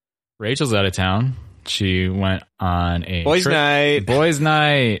Rachel's out of town. She went on a boys'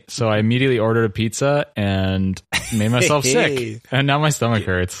 night. So I immediately ordered a pizza and made myself sick. And now my stomach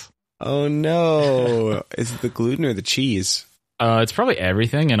hurts. Oh, no. Is it the gluten or the cheese? It's probably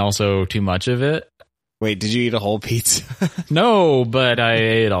everything and also too much of it. Wait, did you eat a whole pizza? No, but I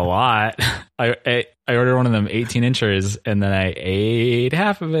ate a lot. I ordered one of them 18 inches and then I ate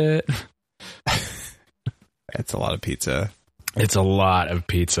half of it. That's a lot of pizza. It's a lot of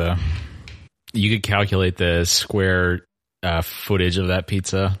pizza. You could calculate the square footage of that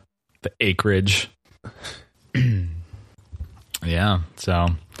pizza, the acreage. Yeah, so.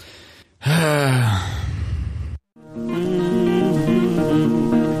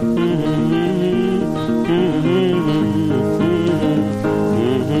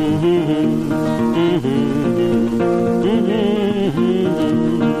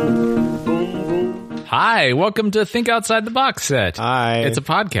 Hi, welcome to Think Outside the Box Set. Hi. It's a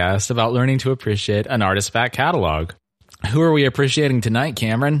podcast about learning to appreciate an artist's back catalog. Who are we appreciating tonight,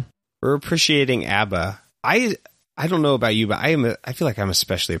 Cameron? We're appreciating ABBA. I don't know about you, but I feel like I'm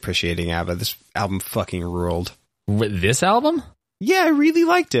especially appreciating ABBA. This album fucking ruled. This album? Yeah, I really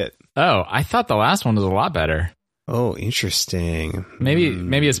liked it. Oh, I thought the last one was a lot better. Oh, interesting.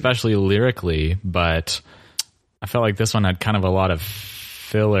 Maybe especially lyrically, but I felt like this one had kind of a lot of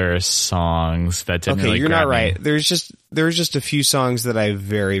filler songs that didn't really you're grab not right. me. There's just a few songs that I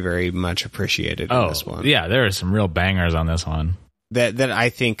very, very much appreciated in this one. Yeah, there are some real bangers on this one. That I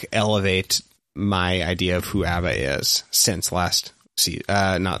think elevate my idea of who ABBA is since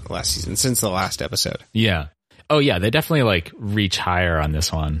since the last episode. Yeah. Oh yeah, they definitely like reach higher on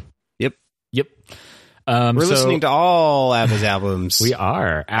this one. Yep. We're listening to all ABBA's albums. We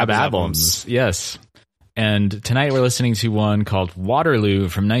are ABBA albums. Yes. And tonight we're listening to one called Waterloo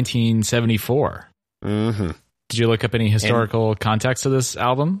from 1974. Mm-hmm. Did you look up any historical context of this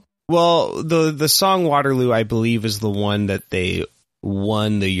album? Well, the song Waterloo, I believe, is the one that they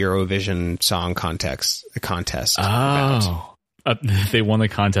won the Eurovision Song Contest. Oh, they won the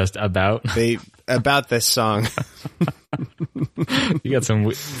contest about this song. You got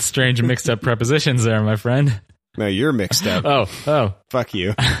some strange mixed up prepositions there, my friend. No, you're mixed up. Oh, fuck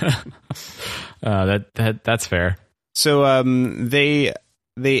you. That's fair. So they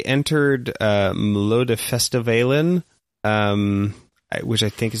entered Melodifestivalen, which I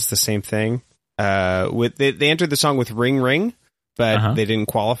think is the same thing. They entered the song with Ring Ring, but they didn't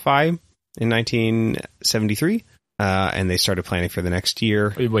qualify in 1973, and they started planning for the next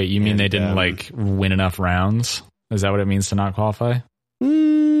year. Wait, you mean they didn't like win enough rounds? Is that what it means to not qualify?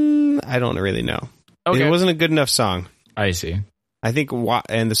 I don't really know. Okay. It wasn't a good enough song. I see. I think,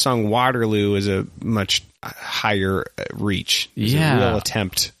 and the song Waterloo is a much higher reach. It's a real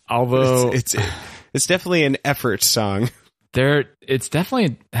attempt. Although it's definitely an effort song. It's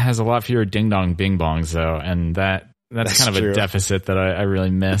definitely has a lot fewer ding dong bing bongs though, and that's kind of true. A deficit that I really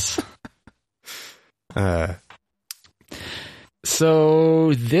miss.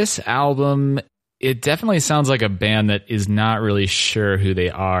 So this album, it definitely sounds like a band that is not really sure who they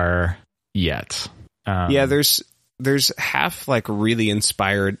are yet. Yeah, there's half like really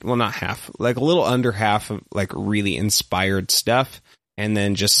inspired, well not half, like a little under half of like really inspired stuff, and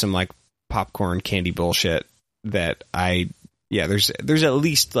then just some like popcorn candy bullshit that there's at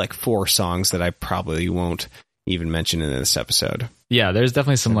least like 4 songs that I probably won't even mention in this episode. Yeah, there's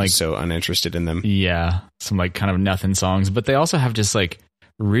definitely some I'm so uninterested in them. Yeah, some like kind of nothing songs, but they also have just like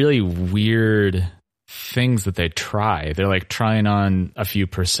really weird things that they try. They're like trying on a few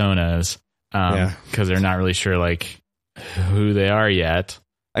personas. Because they're not really sure like who they are yet.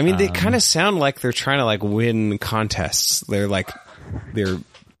 I mean, they kind of sound like they're trying to like win contests. They're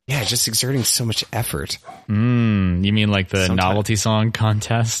just exerting so much effort. You mean like the novelty song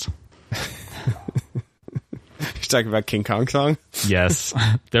contest? You're talking about King Kong song? Yes.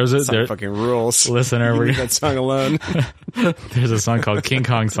 There's fucking rules. Listener, leave that song alone. There's a song called King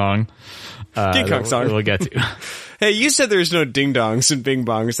Kong Song. King Kong song. We'll get to. Hey, you said there's no ding dongs and bing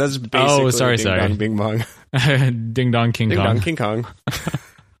bongs. That's basically sorry. Dong, bing bong. Ding dong King ding Kong. Dong King Kong.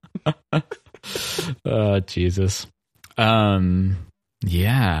 Oh, Jesus.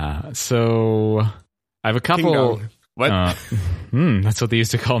 Yeah. So I have a couple. What? That's what they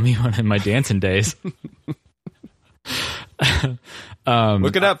used to call me in my dancing days.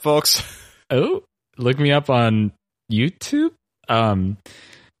 Look it up, folks. Oh, look me up on YouTube.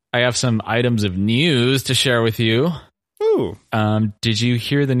 I have some items of news to share with you. Ooh. Did you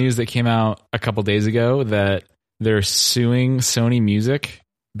hear the news that came out a couple days ago that they're suing Sony Music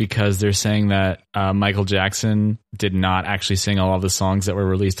because they're saying that Michael Jackson did not actually sing all of the songs that were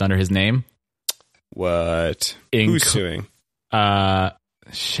released under his name? What? Who's suing?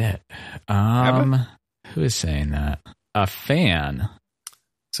 Shit. Who is saying that? A fan.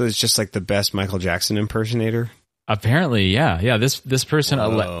 So it's just like the best Michael Jackson impersonator? Apparently, yeah. This person,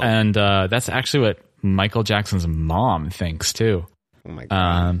 and that's actually what Michael Jackson's mom thinks too. Oh my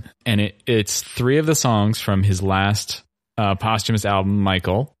God. And it's 3 of the songs from his last posthumous album,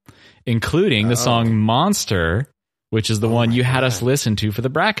 Michael, including the song Monster, which is the one you had us listen to for the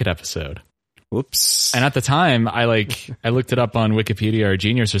bracket episode. Whoops. And at the time, I looked it up on Wikipedia or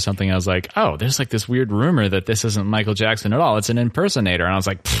Genius or something. I was like, oh, there's like this weird rumor that this isn't Michael Jackson at all. It's an impersonator. And I was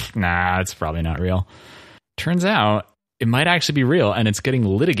like, nah, it's probably not real. Turns out it might actually be real, and it's getting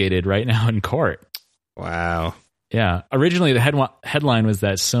litigated right now in court. Wow. Yeah. Originally, the headline was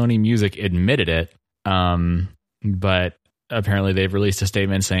that Sony Music admitted it, but apparently they've released a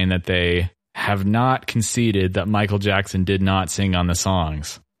statement saying that they have not conceded that Michael Jackson did not sing on the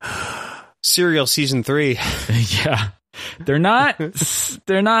songs. Serial season 3. Yeah. They're not,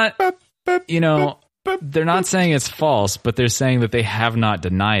 they're not saying it's false, but they're saying that they have not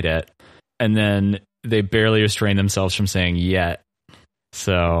denied it. And then they barely restrain themselves from saying yet.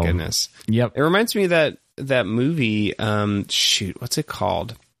 So, goodness. Yep. It reminds me of that movie. What's it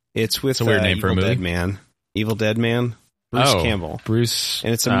called? It's with a weird name for a movie. Dead Man. Evil Dead Man. Bruce Campbell. Bruce,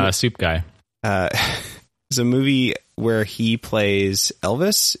 and it's a soup guy. It's a movie where he plays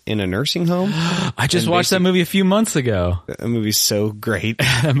Elvis in a nursing home. I just watched that movie a few months ago. That movie's so great.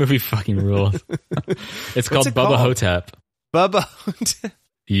 That movie fucking rules. It's called Bubba Hotep. Bubba Hotep.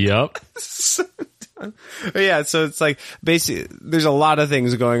 Yep. Yeah, so it's like basically there's a lot of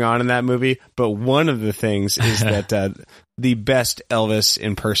things going on in that movie, but one of the things is that the best Elvis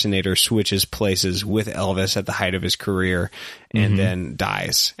impersonator switches places with Elvis at the height of his career and then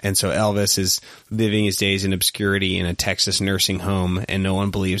dies. And so Elvis is living his days in obscurity in a Texas nursing home, and no one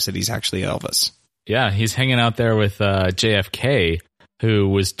believes that he's actually Elvis. Yeah, he's hanging out there with JFK, who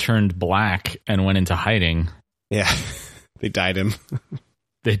was turned black and went into hiding. Yeah, they dyed him.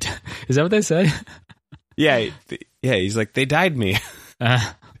 Is that what they say? Yeah, he's like, they dyed me.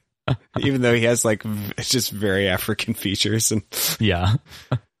 Even though he has like just very African features. And yeah.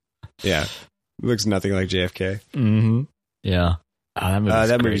 Yeah. Looks nothing like JFK. Mm-hmm. Yeah.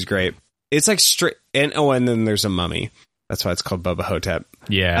 That movie's great. It's like straight, and then there's a mummy. That's why it's called Bubba Hotep.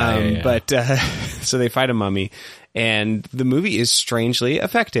 Yeah. But so they fight a mummy, and the movie is strangely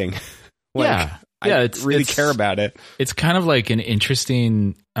affecting. I really care about it. It's kind of like an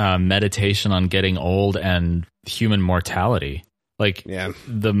interesting meditation on getting old and human mortality. Like,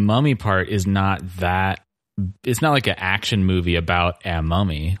 the mummy part is not that. It's not like an action movie about a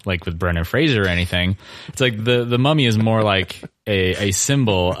mummy, like with Brendan Fraser or anything. It's like the mummy is more like a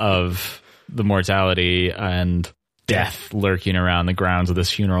symbol of the mortality and death lurking around the grounds of this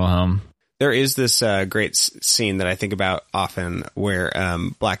funeral home. There is this great scene that I think about often where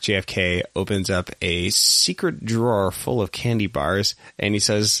Black JFK opens up a secret drawer full of candy bars, and he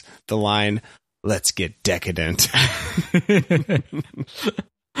says the line, "Let's get decadent."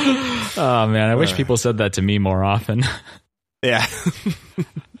 Oh, man. I wish people said that to me more often. Yeah.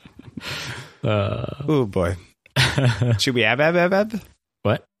 Oh, boy. Should we ab?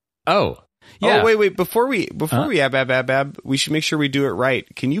 What? Oh. Yeah. Oh, wait. Before we ab, we should make sure we do it right.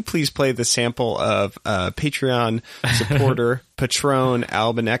 Can you please play the sample of Patreon supporter, Patron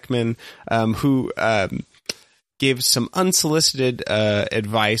Alban Ekman, who gave some unsolicited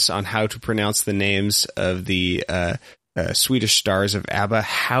advice on how to pronounce the names of the Swedish stars of ABBA?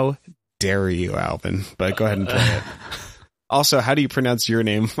 How dare you, Alban? But go ahead and play it. Also, how do you pronounce your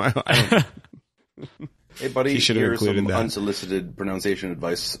name? Hey, buddy, here's some unsolicited pronunciation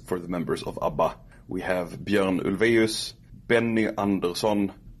advice for the members of ABBA. We have Björn Ulvaeus, Benny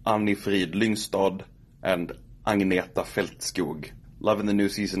Andersson, Annie Frid Lyngstad, and Agneta Fältskog. Loving the new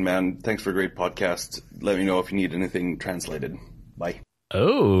season, man. Thanks for a great podcast. Let me know if you need anything translated. Bye.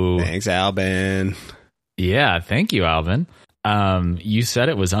 Oh. Thanks, Alban. Yeah, thank you, Alvin. You said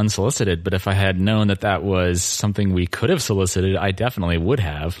it was unsolicited, but if I had known that was something we could have solicited, I definitely would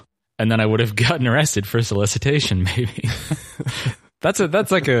have. And then I would have gotten arrested for solicitation, maybe.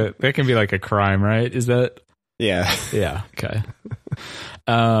 That can be like a crime, right? Is that? Yeah. Yeah. Okay.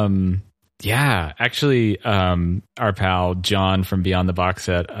 Yeah, actually, our pal John from Beyond the Box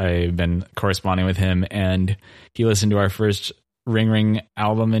Set, I've been corresponding with him, and he listened to our first Ring Ring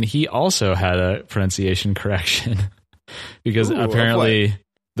album, and he also had a pronunciation correction because apparently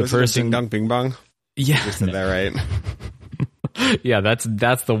the person Ding Dong Bing Bong. Yeah, is that right? Yeah, that's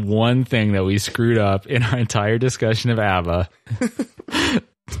the one thing that we screwed up in our entire discussion of ABBA.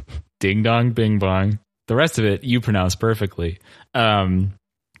 Ding Dong Bing Bong. The rest of it you pronounce perfectly.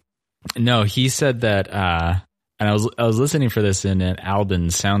 No, he said that And I was listening for this in an Albin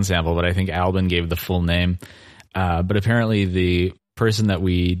sound sample, but I think Albin gave the full name. But apparently the person that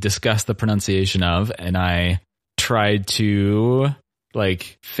we discussed the pronunciation of, and I tried to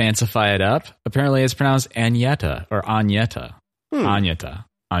like fancify it up. Apparently it's pronounced Agneta or Agneta. Agneta.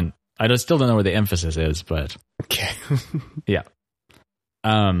 I still don't know where the emphasis is, but okay. Yeah.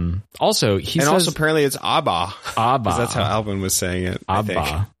 Also, also apparently it's Abba. Abba. That's how Albin was saying it. Abba. I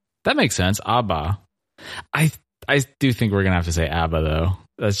think. That makes sense. Abba. I do think we're gonna have to say Abba though.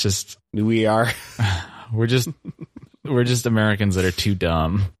 That's just we are. We're just Americans that are too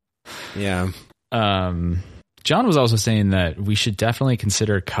dumb. Yeah. John was also saying that we should definitely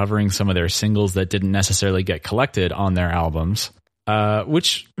consider covering some of their singles that didn't necessarily get collected on their albums,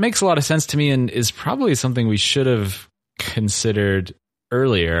 which makes a lot of sense to me and is probably something we should have considered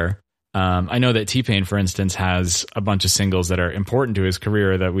earlier. I know that T-Pain, for instance, has a bunch of singles that are important to his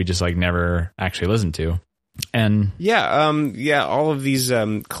career that we just like never actually listened to. And all of these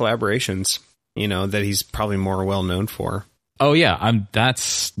collaborations, that he's probably more well known for. Oh yeah,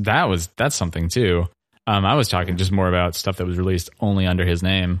 that's something too. I was talking just more about stuff that was released only under his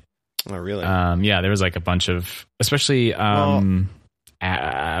name. Oh, really? Yeah, there was like a bunch of, especially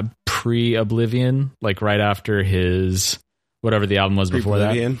pre-Oblivion, like right after his whatever the album was before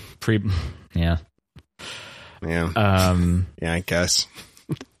that. Yeah. Yeah, I guess.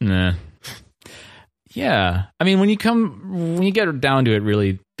 Nah. Yeah, I mean, when you get down to it,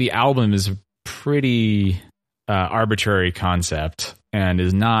 really, the album is a pretty arbitrary concept and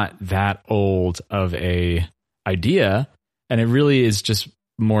is not that old of a idea, and it really is just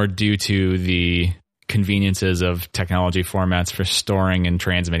more due to the conveniences of technology formats for storing and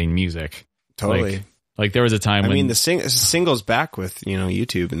transmitting music. Totally. Like there was a time when the singles back with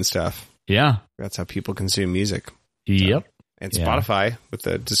YouTube and stuff. Yeah, that's how people consume music. Yep. And Spotify with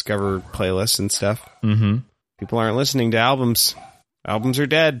the Discover playlist and stuff. Mm-hmm. People aren't listening to albums. Albums are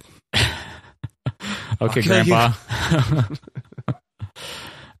dead. Okay, Grandpa. All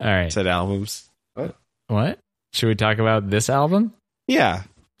right. Said albums. What? Should we talk about this album? Yeah.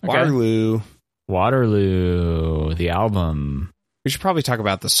 Okay. Waterloo, the album. We should probably talk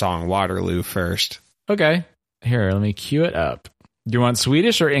about the song Waterloo first. Okay. Here, let me cue it up. Do you want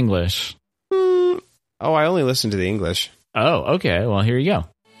Swedish or English? I only listen to the English. Oh, okay. Well, here you go.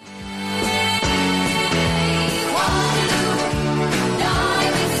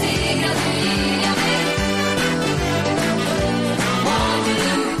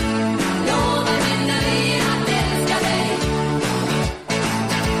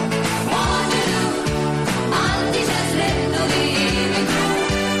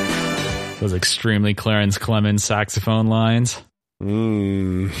 Those extremely Clarence Clemens saxophone lines.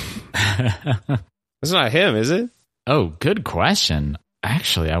 It's not him, is it? Oh, good question.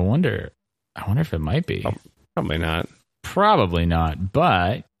 Actually, I wonder if it might be. Oh, probably not. Probably not,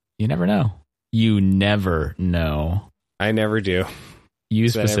 but you never know. You never know. I never do. You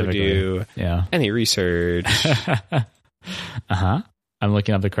specifically. I never do any research. Uh-huh. I'm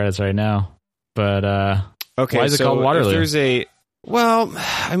looking up the credits right now. But okay, why is it called Waterloo? If there's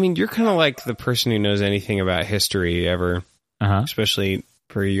you're kind of like the person who knows anything about history ever, especially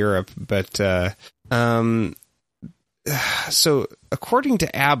for Europe. But so according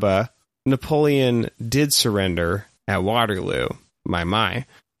to ABBA, Napoleon did surrender at Waterloo,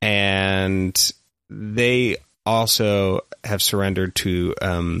 and they also have surrendered to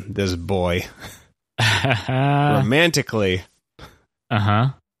this boy romantically.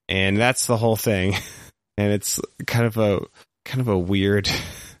 And that's the whole thing. And it's kind of a weird.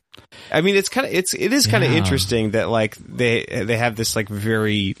 I mean, it is kind of interesting that like they have this like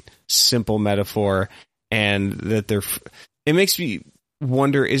very simple metaphor, and that it makes me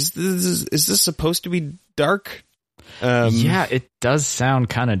wonder, is this supposed to be dark? Yeah, it does sound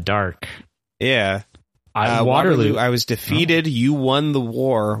kind of dark. Yeah. Waterloo, I was defeated. You won the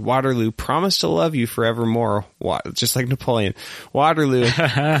war. Waterloo promised to love you forevermore. Just like Napoleon. Waterloo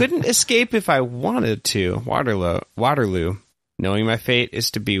couldn't escape if I wanted to. Waterloo, knowing my fate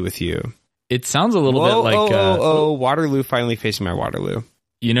is to be with you. It sounds a little bit like Waterloo finally facing my Waterloo.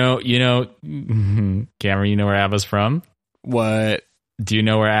 You know, Cameron, you know where ABBA's from? What? Do you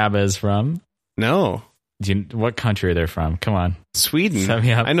know where ABBA is from? No. What country are they from? Come on. Sweden. Set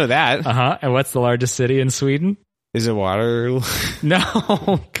me up. I know that. And what's the largest city in Sweden? Is it Waterloo? No.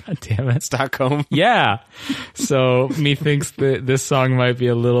 God damn it. Stockholm. Yeah. So methinks that this song might be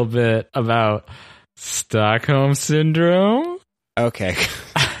a little bit about Stockholm Syndrome. Okay.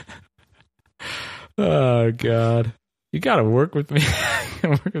 Oh, God. You got to work with me.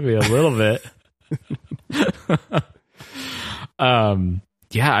 Work with me a little bit.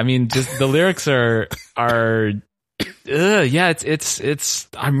 Yeah, I mean, just the lyrics are it's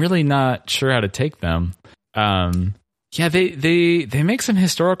I'm really not sure how to take them. Yeah, they make some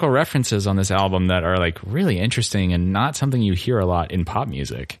historical references on this album that are like really interesting and not something you hear a lot in pop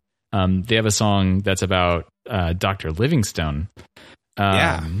music. They have a song that's about Dr. Livingstone.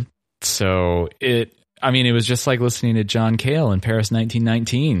 So it was just like listening to John Cale in Paris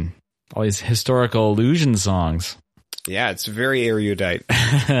 1919. All these historical allusion songs. Yeah, it's very erudite.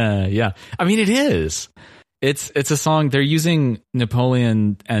 Yeah, I mean it is. It's a song. They're using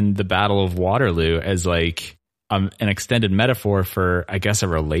Napoleon and the Battle of Waterloo as like an extended metaphor for, I guess, a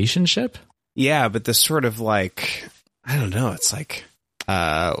relationship. Yeah, but the sort of like, I don't know. It's like,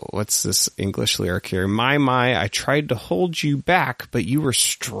 what's this English lyric here? My, I tried to hold you back, but you were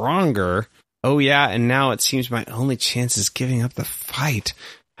stronger. Oh yeah, and now it seems my only chance is giving up the fight.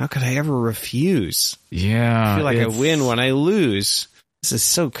 How could I ever refuse? Yeah. I feel like I win when I lose. This is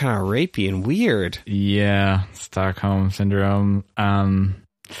so kind of rapey and weird. Yeah. Stockholm Syndrome.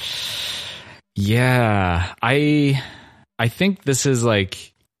 Yeah. I think this is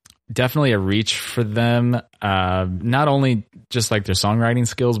like definitely a reach for them. Not only just like their songwriting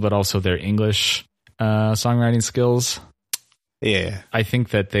skills, but also their English songwriting skills. Yeah. I think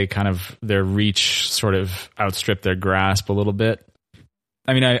that their reach sort of outstripped their grasp a little bit.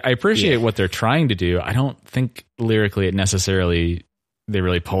 I mean, I appreciate what they're trying to do. I don't think lyrically they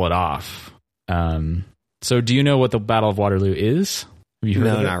really pull it off. So do you know what the Battle of Waterloo is? Have you heard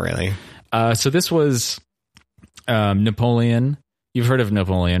of it? Not really. So this was Napoleon. You've heard of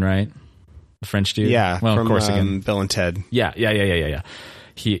Napoleon, right? The French dude? Yeah. Well, from, of course, again. Bill and Ted. Yeah.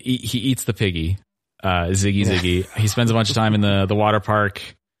 He eats the piggy, Ziggy. He spends a bunch of time in the water park.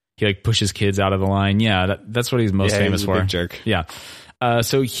 He like pushes kids out of the line. Yeah, that's what he's most famous for. Big jerk. Yeah.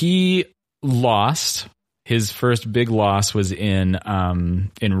 So he lost. His first big loss was in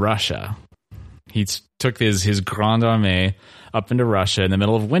Russia. He took his Grande Armée up into Russia in the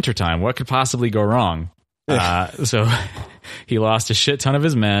middle of wintertime. What could possibly go wrong? So he lost a shit ton of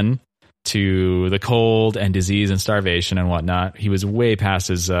his men to the cold and disease and starvation and whatnot. He was way past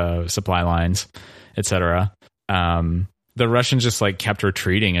his supply lines, etc. The Russians just like kept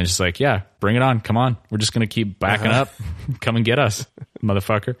retreating and just like, yeah, bring it on. Come on. We're just going to keep backing up. Come and get us,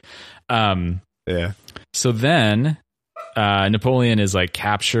 motherfucker. Yeah. So then Napoleon is like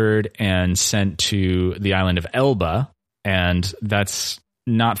captured and sent to the island of Elba. And that's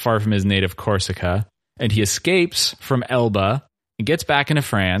not far from his native Corsica. And he escapes from Elba and gets back into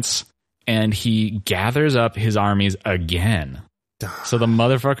France. And he gathers up his armies again. So the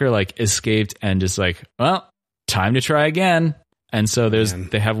motherfucker like escaped and just like, well, time to try again. And so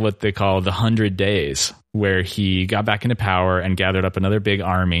they have what they call the 100 days, where he got back into power and gathered up another big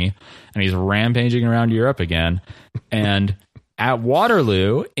army, and he's rampaging around Europe again. And at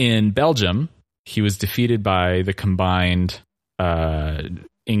Waterloo in Belgium, he was defeated by the combined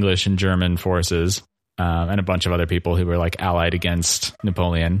English and German forces and a bunch of other people who were like allied against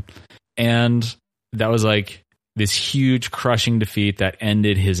Napoleon. And that was like this huge crushing defeat that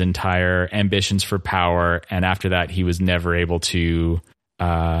ended his entire ambitions for power. And after that, he was never able to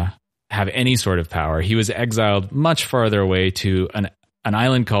have any sort of power. He was exiled much farther away to an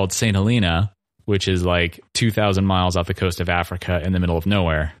island called St. Helena, which is like 2,000 miles off the coast of Africa in the middle of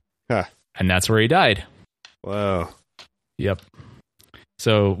nowhere. Huh. And that's where he died. Whoa. Yep.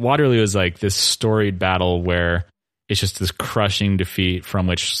 So Waterloo is like this storied battle where it's just this crushing defeat from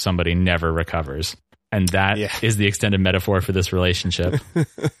which somebody never recovers. And that is the extended metaphor for this relationship.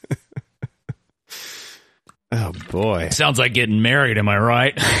 Oh, boy. Sounds like getting married, am I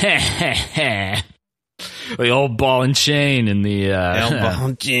right? The old ball and chain and the... ball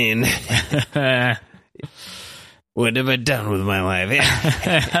and chain. What have I done with my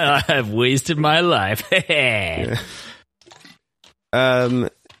life? I've wasted my life.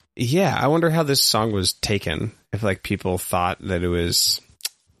 Yeah, I wonder how this song was taken. If like people thought that it was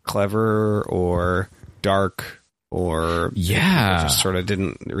clever or dark, or just sort of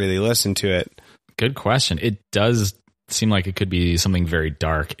didn't really listen to it. Good question. It does seem like it could be something very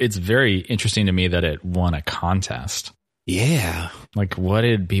dark. It's very interesting to me that it won a contest. Yeah. Like, what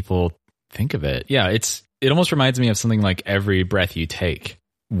did people think of it? Yeah, it almost reminds me of something like Every Breath You Take,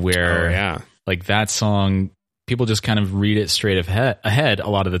 where like that song, people just kind of read it straight ahead a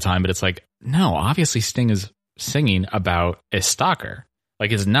lot of the time, but it's like, no, obviously Sting is singing about a stalker.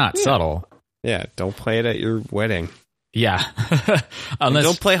 Like, it's not subtle. Yeah, don't play it at your wedding. Yeah.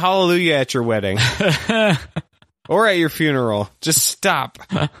 Don't play Hallelujah at your wedding. Or at your funeral. Just stop.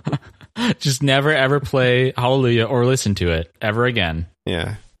 Just never ever play Hallelujah or listen to it ever again.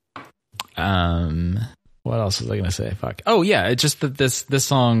 Yeah. What else was I going to say? Fuck. Oh yeah, it's just that this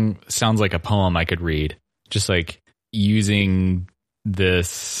song sounds like a poem I could read. Just like using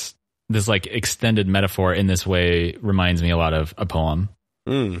this like extended metaphor in this way reminds me a lot of a poem.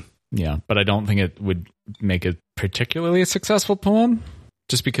 Yeah, but I don't think it would make it particularly a successful poem,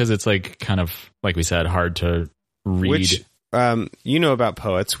 just because it's like kind of, like we said, hard to read. Which, you know about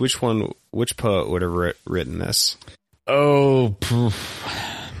poets. Which poet would have written this? Oh,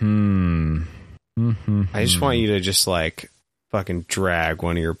 I just want you to just like fucking drag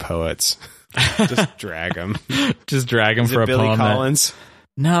one of your poets. Just drag him. Just drag him for a Billy poem. Collins?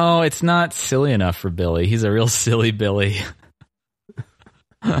 No, it's not silly enough for Billy. He's a real silly Billy.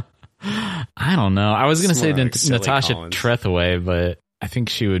 I don't know. I was going to say like Natasha Collins. Trethewey, but I think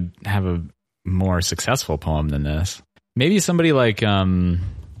she would have a more successful poem than this. Maybe somebody like who's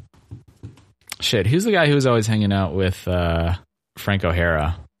the guy who was always hanging out with Frank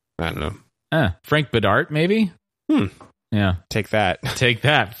O'Hara? I don't know. Frank Bedart, maybe? Yeah. Take that. Take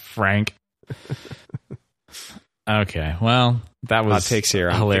that, Frank. Okay, well, that was Hot takes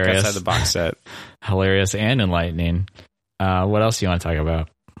here. hilarious. Outside the box set. Hilarious and enlightening. What else do you want to talk about?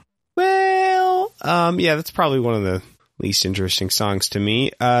 Well, yeah, that's probably one of the least interesting songs to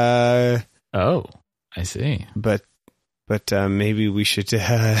me. Oh, I see. But maybe we should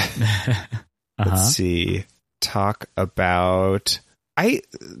let's see. Talk about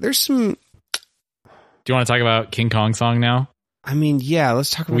there's some. Do you want to talk about King Kong song now? I mean, yeah, let's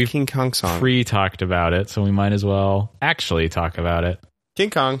talk about King Kong song. Pre-talked about it, so we might as well actually talk about it.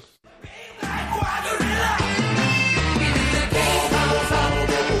 King Kong.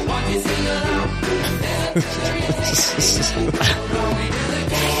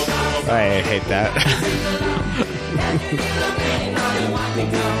 I hate that.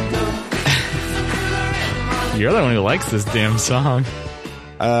 You're the one who likes this damn song.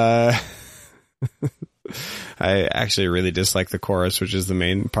 I actually really dislike the chorus, which is the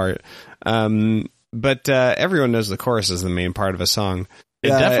main part. But everyone knows the chorus is the main part of a song. It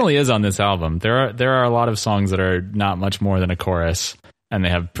definitely is on this album. There are a lot of songs that are not much more than a chorus, and they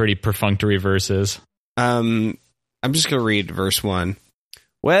have pretty perfunctory verses. I'm just going to read verse 1.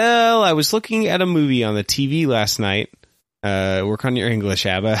 Well, I was looking at a movie on the TV last night. Work on your English,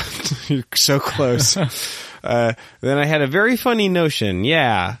 Abba. You're so close. Then I had a very funny notion.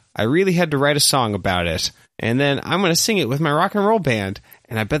 Yeah, I really had to write a song about it. And then I'm going to sing it with my rock and roll band.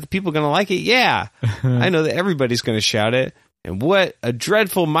 And I bet the people are going to like it. Yeah, I know that everybody's going to shout it. And what a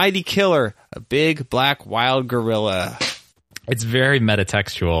dreadful, mighty killer. A big, black, wild gorilla. It's very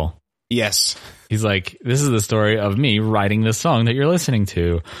metatextual. Yes. He's like, this is the story of me writing this song that you're listening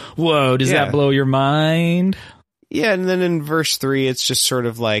to. Whoa, does that blow your mind? Yeah, and then in verse 3, it's just sort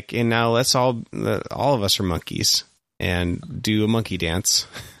of like, and now let's all of us are monkeys and do a monkey dance.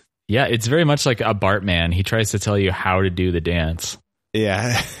 Yeah, it's very much like a Bartman. He tries to tell you how to do the dance.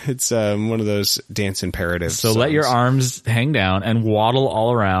 Yeah, it's one of those dance imperatives. So let your arms hang down and waddle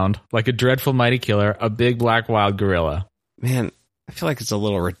all around like a dreadful mighty killer, a big black wild gorilla. Man, I feel like it's a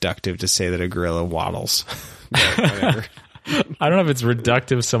little reductive to say that a gorilla waddles. Whatever. I don't know if it's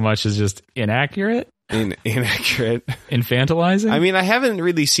reductive so much as just inaccurate. Inaccurate. Infantilizing? I mean, I haven't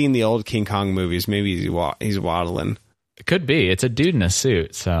really seen the old King Kong movies. Maybe he's waddling. It could be. It's a dude in a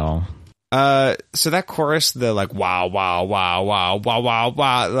suit, so... So that chorus, the like, wow, wow, wow, wow, wow, wow,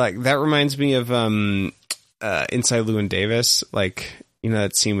 wow, like, that reminds me of Inside Llewyn Davis, like... You know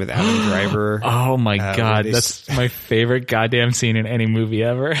that scene with Adam Driver? Oh my God, that's my favorite goddamn scene in any movie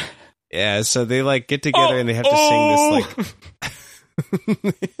ever. Yeah, so they like get together and they have to sing this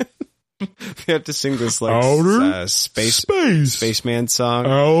like... they have to sing this like outer spaceman song.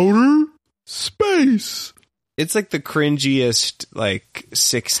 Outer space. It's like the cringiest like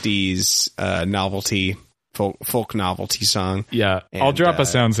 60s novelty folk novelty song. Yeah, and I'll drop a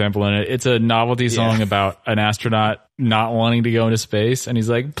sound sample in it. It's a novelty song about an astronaut not wanting to go into space, and he's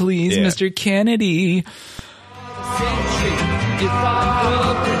like, "Please, Mr. Kennedy."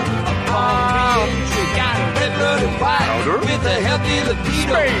 Outer with a healthy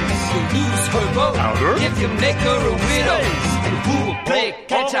libido, lose her boat if you make her a widow. And who will play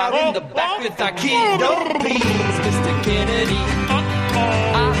catch out in the back with our kiddo? Please, Mr. Kennedy,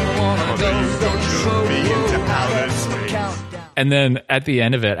 I don't wanna go. Don't show me into outer space. And then at the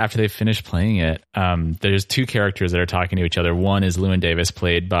end of it, after they finish playing it, there's two characters that are talking to each other. One is Llewyn Davis,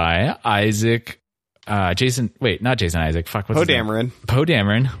 played by Isaac. Not Jason Isaac. Fuck, what's Poe his name? Dameron. Poe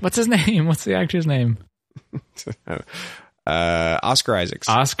Dameron. What's his name? What's the actor's name? Oscar Isaacs.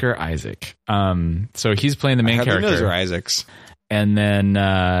 Oscar Isaac. So he's playing the main character. Those are Isaacs. And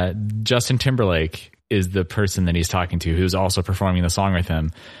then Justin Timberlake is the person that he's talking to, who's also performing the song with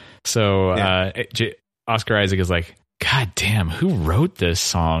him. So Oscar Isaac is like, God damn, who wrote this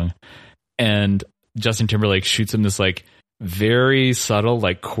song? And Justin Timberlake shoots him this like very subtle,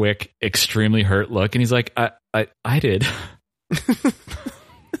 like quick, extremely hurt look, and he's like, I did.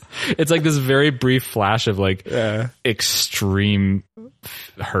 It's like this very brief flash of like extreme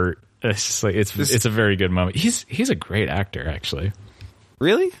hurt. It's just like it's a very good moment. He's a great actor, actually.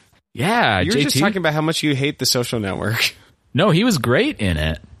 Really? Yeah. You were just talking about how much you hate The Social Network. No, he was great in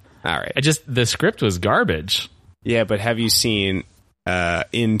it. All right. The script was garbage. Yeah, but have you seen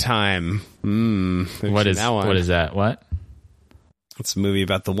In Time? What is that? What? It's a movie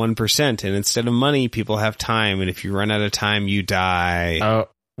about the 1%, and instead of money, people have time, and if you run out of time, you die. Oh,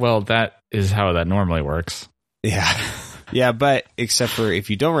 well, that is how that normally works. Yeah. Yeah, but except for if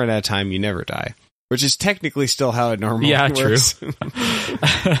you don't run out of time, you never die. Which is technically still how it normally works. True.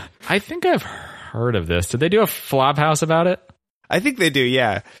 I think I've heard of this. Did they do a Flophouse about it? I think they do,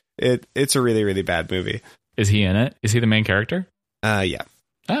 yeah. It's a really, really bad movie. Is he in it? Is he the main character? Yeah.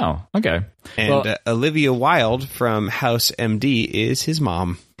 Oh, okay. And Olivia Wilde from House MD is his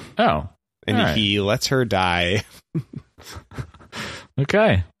mom. Oh. And he lets her die.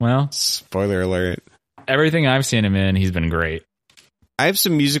 Okay, well. Spoiler alert. Everything I've seen him in, he's been great. I have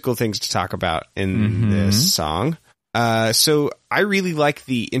some musical things to talk about in this song. So I really like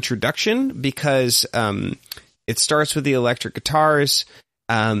the introduction because it starts with the electric guitars,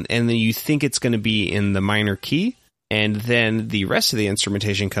 and then you think it's going to be in the minor key, and then the rest of the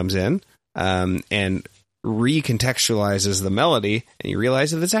instrumentation comes in and recontextualizes the melody, and you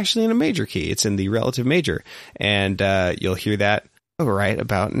realize that it's actually in a major key. It's in the relative major, and you'll hear that right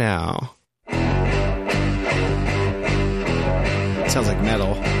about now. Sounds like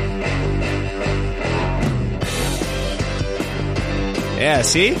metal. Yeah,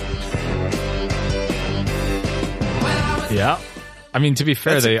 see? Yeah. I mean, to be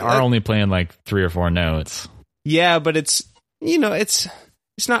fair, they are only playing like 3 or 4 notes. Yeah, but it's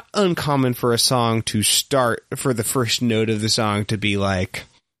not uncommon for a song to start for the first note of the song to be like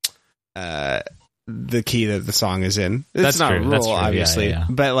the key that the song is in. It's not a rule, obviously, yeah.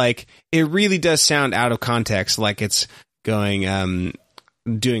 But like it really does sound out of context, like it's going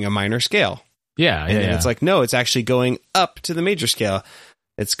doing a minor scale. Yeah, and it's like, no, it's actually going up to the major scale.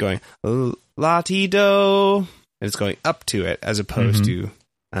 It's going la-ti-do, and it's going up to it as opposed to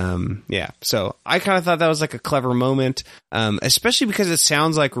so I kind of thought that was like a clever moment, especially because it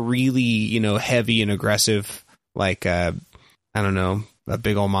sounds like really, heavy and aggressive, like I don't know, a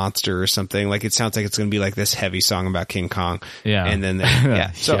big old monster or something. Like it sounds like it's going to be like this heavy song about King Kong. Yeah. And then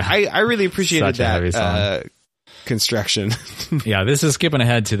so I really appreciated that construction. Yeah, this is skipping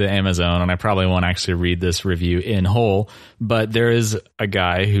ahead to the Amazon, and I probably won't actually read this review in whole, but there is a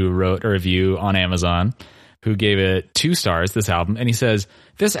guy who wrote a review on Amazon who gave it 2 stars, this album, and he says,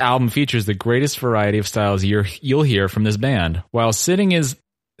 "This album features the greatest variety of styles you'll hear from this band. While Sitting is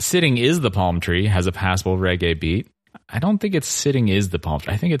the Palm Tree has a passable reggae beat." I don't think it's Sitting is the Palm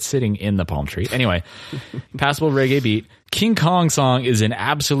Tree. I think it's Sitting in the Palm Tree. Anyway, passable reggae beat. King Kong song is an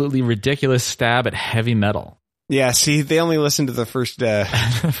absolutely ridiculous stab at heavy metal. Yeah, see, they only listened to the first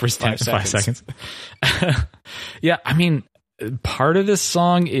 5 seconds. Yeah, I mean, part of this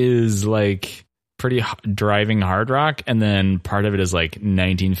song is like pretty driving hard rock, and then part of it is like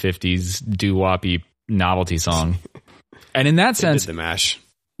 1950s doo-woppy novelty song. And in that sense, they did the mash.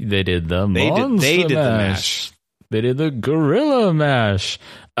 They did the mash. They did the gorilla mash.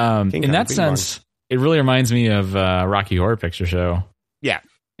 In that sense, it really reminds me of Rocky Horror Picture Show. Yeah.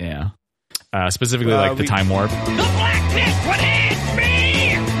 Yeah. Specifically like the Time Warp. The Black Pit would hit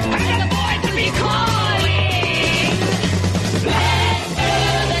me, and the voice would be calling. Let's do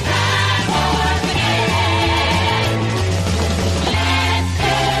the Time Warp again. Let's do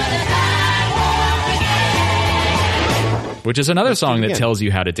the Time Warp again. Which is another song that tells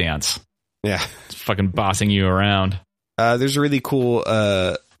you how to dance. Yeah. It's fucking bossing you around. There's a really cool,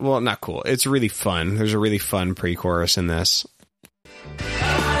 well, not cool. It's really fun. There's a really fun pre-chorus in this.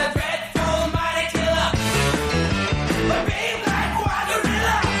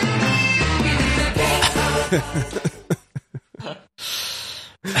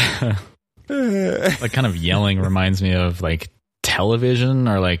 Like kind of yelling reminds me of like Television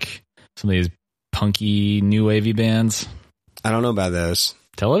or like some of these punky new wavy bands. I don't know about those.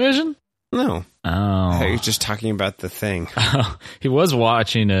 Television? No. Oh. You're just talking about the thing. He was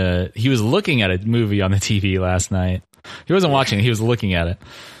looking at a movie on the TV last night. He wasn't watching it, he was looking at it.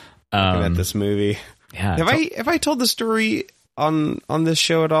 Looking at this movie. Yeah. Have I told the story on this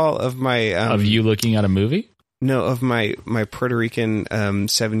show at all of my of you looking at a movie? No, of my Puerto Rican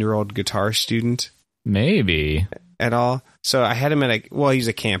 7-year-old guitar student. Maybe. At all. So I had him at he's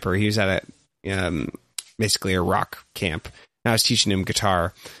a camper. He was at basically a rock camp. And I was teaching him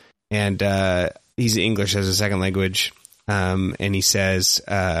guitar. And he's English as a second language. And he says,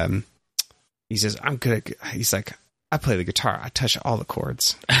 I'm good at, he's like, I play the guitar. I touch all the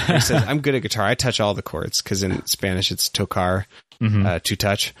chords. He says, I'm good at guitar. I touch all the chords. Cause in Spanish it's tocar, to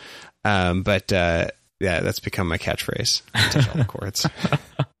touch. Yeah, that's become my catchphrase. I touch all the chords.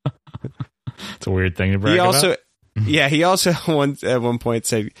 It's a weird thing to brag about. He also at one point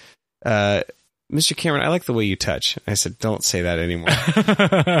said, Mr. Cameron, I like the way you touch. I said, don't say that anymore.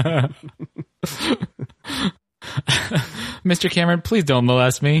 Mr. Cameron, please don't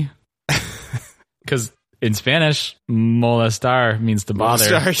molest me. Because in Spanish, molestar means to bother.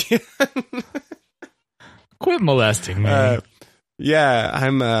 Molestar, Quit molesting me. I'm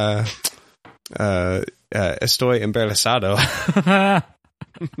estoy embarazado.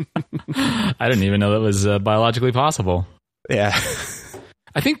 I didn't even know that was biologically possible. Yeah.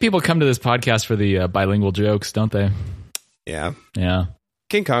 I think people come to this podcast for the bilingual jokes, don't they? Yeah. Yeah.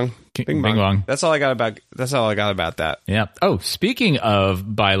 King Kong. Bing bong. That's all I got about that. Yeah. Oh, speaking of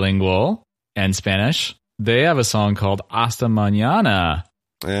bilingual and Spanish, they have a song called Hasta Mañana.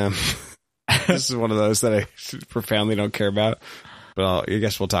 Yeah. This is one of those that I profoundly don't care about, but I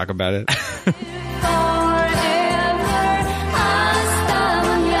guess we'll talk about it.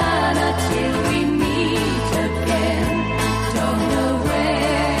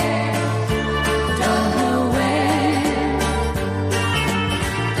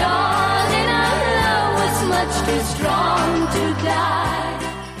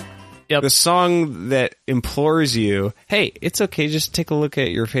 Yep. The song that implores you, hey, it's okay, just take a look at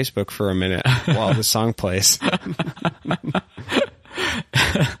your Facebook for a minute while the song plays.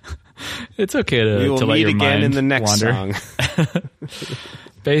 It's okay to let your mind in the next wander. Song.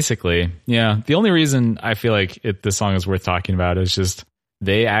 Basically, yeah. The only reason I feel like this song is worth talking about is just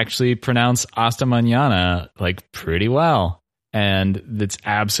they actually pronounce Hasta Mañana like pretty well. And it's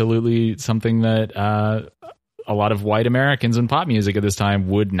absolutely something that a lot of white Americans in pop music at this time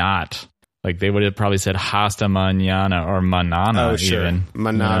would not. Like they would have probably said Hasta Mañana or Manana. Oh, sure. Even.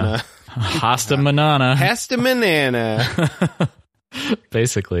 Manana. Hasta Manana. Hasta Manana.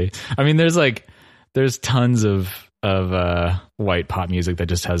 Basically. I mean, there's tons of white pop music that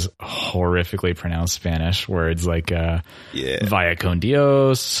just has horrifically pronounced Spanish words like Vaya con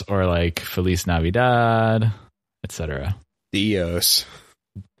Dios or like Feliz Navidad, etc. Dios.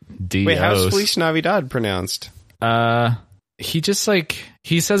 Wait, how's Feliz Navidad pronounced? He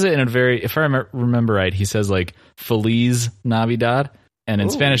says it in a very, if I remember right, he says like Feliz Navidad, and in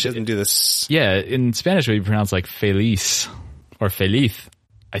Spanish he doesn't do this. Yeah, in Spanish it would be pronounced like Feliz or Feliz,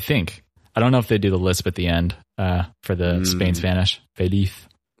 I think. I don't know if they do the lisp at the end for the Spain Spanish. Feliz.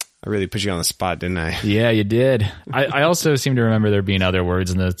 I really put you on the spot, didn't I? Yeah, you did. I also seem to remember there being other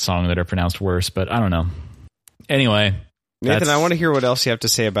words in the song that are pronounced worse, but I don't know. Anyway. Nathan, I want to hear what else you have to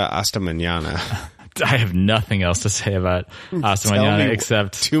say about Hasta Mañana. I have nothing else to say about Hasta Mañana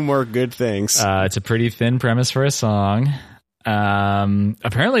except 2 more good things. It's a pretty thin premise for a song.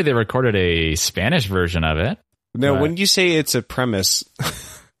 Apparently they recorded a Spanish version of it. No, when you say it's a premise...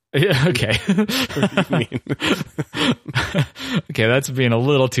 Yeah, okay. What do you mean? Okay, that's being a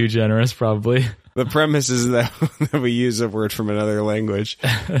little too generous, probably. The premise is that we use a word from another language.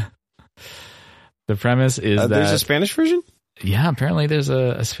 The premise is that... There's a Spanish version? Yeah, apparently there's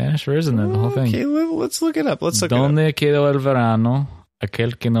a Spanish version of the whole thing. Okay, let's look it up. ¿Dónde quedó el verano?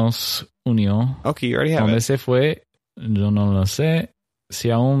 Aquel que nos unió. Okay, you already have ¿Dónde it. se fue? Yo no lo sé. Si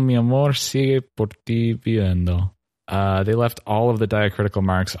aún mi amor sigue por ti viviendo. They left all of the diacritical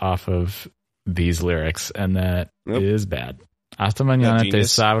marks off of these lyrics, and that is bad. Hasta mañana te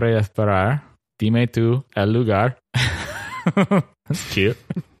sabré esperar. Dime tú el lugar. That's cute.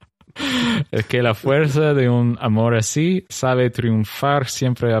 Es que la fuerza de un amor así sabe triunfar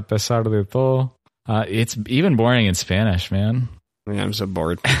siempre a pesar de todo. It's even boring in Spanish, man. Yeah, I'm so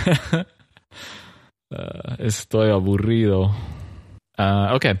bored. Estoy aburrido.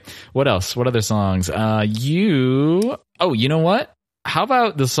 Okay, what else? What other songs? You know what? How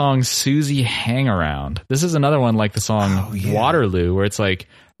about the song Susie Hang Around? This is another one like the song Waterloo, where it's like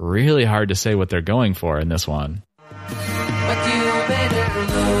really hard to say what they're going for in this one. But you better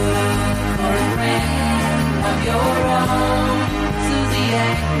look for a friend of your own, Susie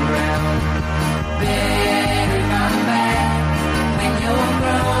Hang Around. Better come back when you're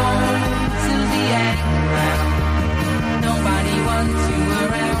grown, Susie Hang Around. Nobody wants you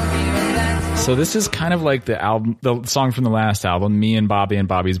around here, and that's... So this is kind of like the song from the last album, Me and Bobby and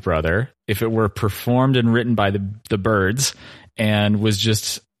Bobby's Brother, if it were performed and written by the Byrds and was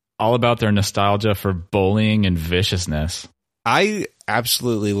just all about their nostalgia for bullying and viciousness. I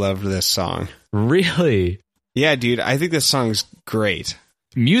absolutely loved this song. Really? Yeah, dude. I think this song's great.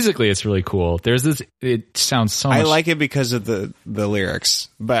 musically it's really cool. There's this, it sounds so much. I like it because of the lyrics,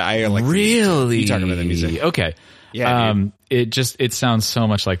 but I like really you talking about the music. Okay. Yeah. It sounds so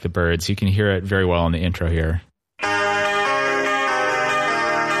much like the Byrds. You can hear it very well in the intro here.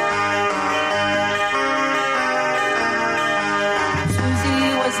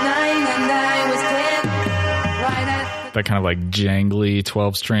 That kind of like jangly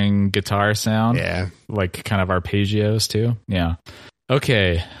 12-string guitar sound. Yeah. Like kind of arpeggios too. Yeah.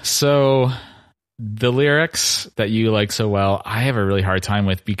 Okay. So the lyrics that you like so well, I have a really hard time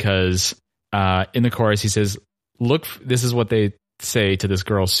with because in the chorus he says, this is what they say to this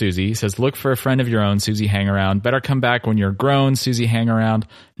girl, Susie. He says, look for a friend of your own, Susie, hang around. Better come back when you're grown, Susie, hang around.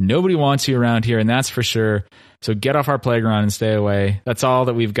 Nobody wants you around here, and that's for sure. So get off our playground and stay away. That's all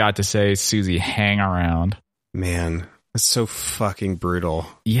that we've got to say, Susie, hang around. Man. It's so fucking brutal.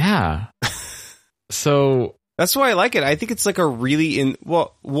 Yeah. So that's why I like it. I think it's like a really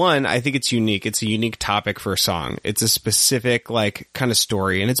one, I think it's unique. It's a unique topic for a song. It's a specific like kind of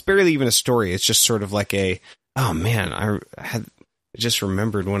story, and it's barely even a story. It's just sort of like oh man, I just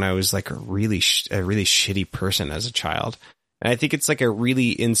remembered when I was like a really shitty person as a child. And I think it's like a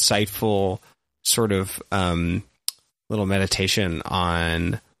really insightful sort of little meditation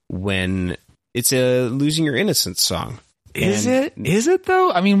on when it's a losing your innocence song. Is it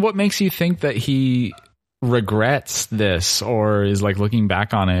though? I mean, what makes you think that he regrets this or is like looking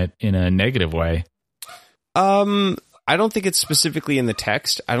back on it in a negative way? I don't think it's specifically in the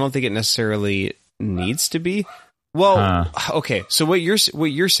text. I don't think it necessarily needs to be. Well, okay. So what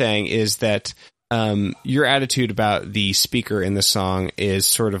you're saying is that your attitude about the speaker in the song is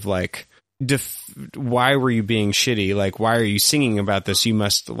sort of like, why were you being shitty? Like, why are you singing about this? You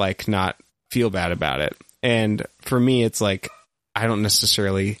must like not feel bad about it. And for me, it's like, I don't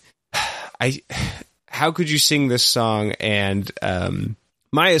necessarily, how could you sing this song? And,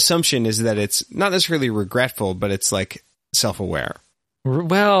 my assumption is that it's not necessarily regretful, but it's like self-aware.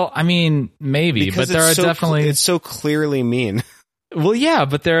 Well, I mean, maybe, because but there are definitely, it's so clearly mean. Well, yeah,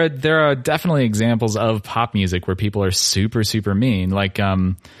 but there are definitely examples of pop music where people are super, super mean. Like,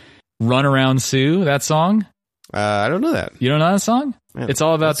 Run Around Sue, that song. I don't know that. You don't know that song? Man, it's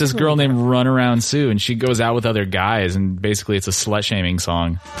all about this girl named Run Around Sue, and she goes out with other guys, and basically it's a slut-shaming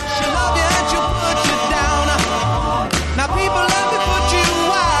song. She loved you and she put you down. Now people let me put you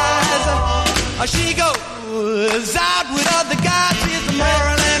wise. She goes out with other guys. Here's the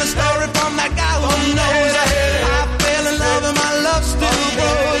moral and a story from that guy who knows. I fell in love and my love still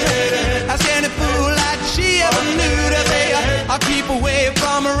grows. Ask any fool like she ever knew to say, I'll keep away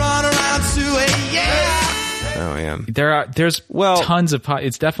from a Run Around Sue, yeah. Oh yeah, there's tons of pop.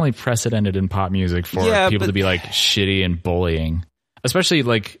 It's definitely precedented in pop music for people to be like shitty and bullying, especially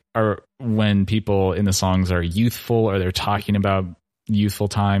like when people in the songs are youthful or they're talking about youthful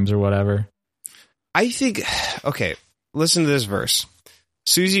times or whatever. I think, okay, listen to this verse.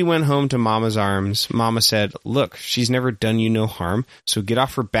 Susie went home to Mama's arms. Mama said, look, she's never done you no harm, so get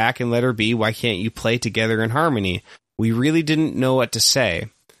off her back and let her be. Why can't you play together in harmony? We really didn't know what to say.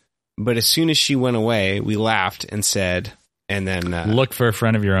 But as soon as she went away, we laughed and said, and then look for a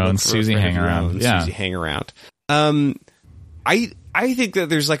friend of your own, Susie, hang around. Yeah. Susie, hang around. I think that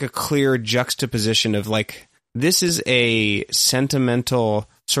there's like a clear juxtaposition of like, this is a sentimental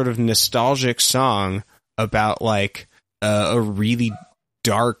sort of nostalgic song about like a really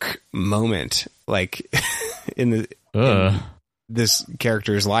dark moment, like in this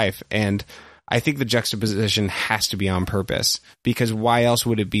character's life. And I think the juxtaposition has to be on purpose, because why else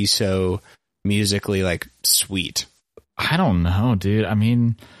would it be so musically like sweet? I don't know, dude. I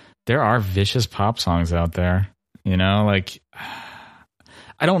mean, there are vicious pop songs out there, you know, like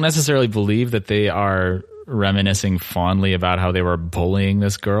I don't necessarily believe that they are reminiscing fondly about how they were bullying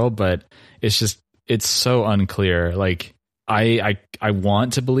this girl, but it's so unclear. Like I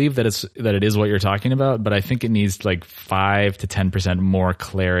want to believe that it is what you're talking about, but I think it needs like 5 to 10% more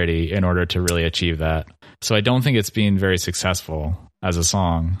clarity in order to really achieve that. So I don't think it's being very successful as a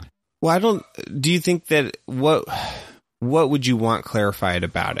song. Well, do you think that what would you want clarified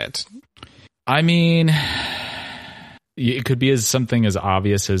about it? I mean, it could be something as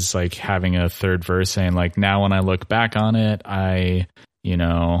obvious as like having a third verse saying like, now when I look back on it, I,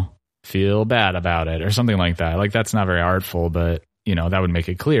 feel bad about it or something like that. Like that's not very artful, but that would make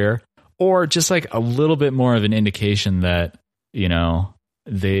it clear. Or just like a little bit more of an indication that,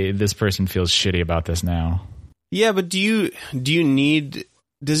 this person feels shitty about this now. Yeah, but does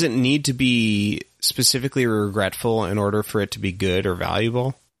it need to be specifically regretful in order for it to be good or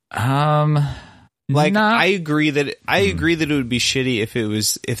valuable? I agree that it would be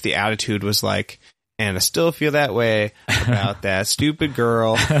shitty if the attitude was like, and I still feel that way about that stupid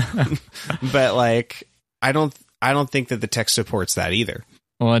girl. But like, I don't think that the text supports that either.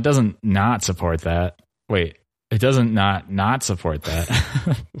 Well, it doesn't not support that. Wait, it doesn't not support that.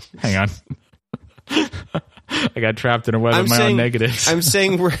 Hang on. I got trapped in a web of my own negatives. I'm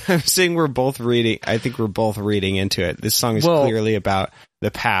saying we're both reading. I think we're both reading into it. This song is clearly about the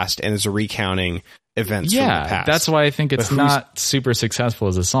past and is recounting events from the past. That's why I think it's not super successful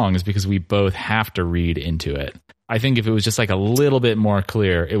as a song, is because we both have to read into it. I think if it was just like a little bit more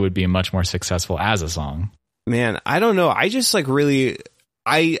clear, it would be much more successful as a song. Man, I don't know. I just like really,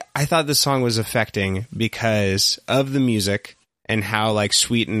 I thought this song was affecting because of the music and how like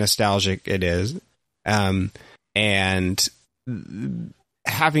sweet and nostalgic it is. And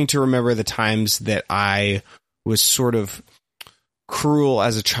having to remember the times that I was sort of cruel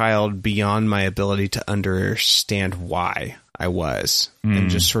as a child beyond my ability to understand why I was, and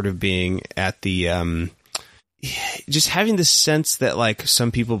just sort of being at the, just having this sense that like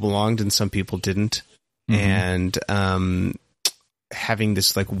some people belonged and some people didn't. And, having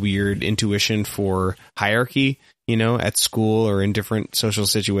this like weird intuition for hierarchy, you know, at school or in different social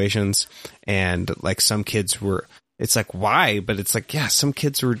situations. And like some kids were, it's like, why? But it's like, yeah, some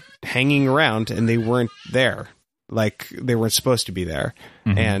kids were hanging around and they weren't there. Like they weren't supposed to be there.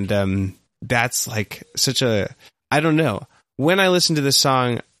 And, that's like such a, I don't know. When I listened to this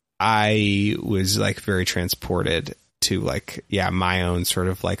song, I was like very transported to like, my own sort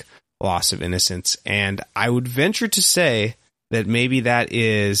of like loss of innocence. And I would venture to say that maybe that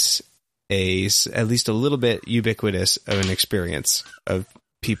is at least a little bit ubiquitous of an experience of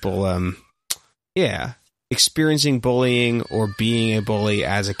people, experiencing bullying or being a bully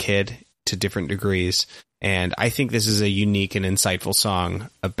as a kid to different degrees. And I think this is a unique and insightful song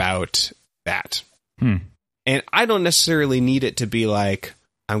about that. And I don't necessarily need it to be like,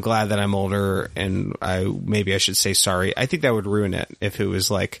 I'm glad that I'm older and maybe I should say sorry. I think that would ruin it if it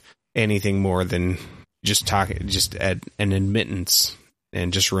was like anything more than just an admittance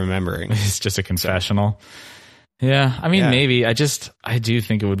and just remembering. It's just a confessional. Yeah. I mean, maybe I do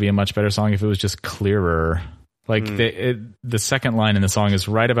think it would be a much better song if it was just clearer. Like the second line in the song is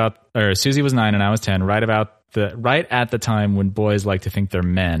Susie was 9 and I was 10, right at the time when boys like to think they're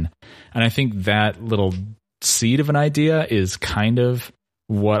men. And I think that little seed of an idea is kind of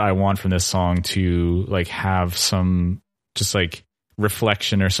what I want from this song to like have some just like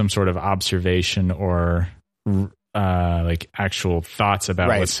reflection or some sort of observation or like actual thoughts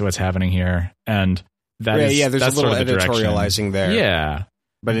about what's happening here. And there's a little sort of editorializing there. Yeah.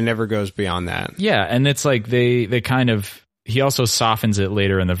 But it never goes beyond that. Yeah. And it's like they kind of, he also softens it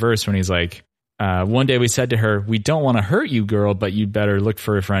later in the verse when he's like, one day we said to her, we don't want to hurt you, girl, but you'd better look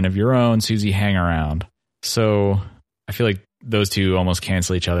for a friend of your own, Susie, hang around. So I feel like those two almost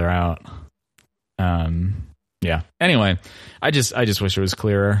cancel each other out. Yeah. Anyway, I just wish it was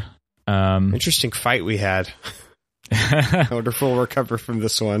clearer. Interesting fight we had. I wonder if we'll recover from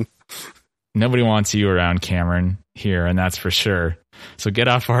this one. Nobody wants you around, Cameron, here, and that's for sure. So get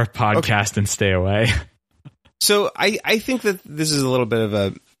off our podcast and stay away. So I think that this is a little bit of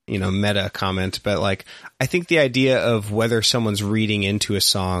a, meta comment, but like, I think the idea of whether someone's reading into a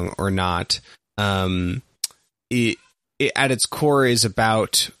song or not, it at its core is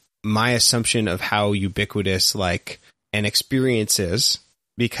about my assumption of how ubiquitous like an experience is,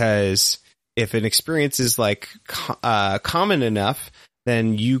 because if an experience is like common enough,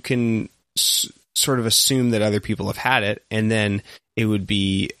 then you can sort of assume that other people have had it, and then it would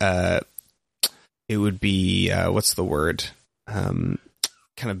be what's the word? Kind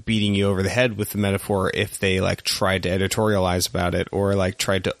of beating you over the head with the metaphor if they like tried to editorialize about it or like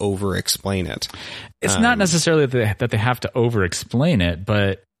tried to over explain it. It's not necessarily that they have to over explain it,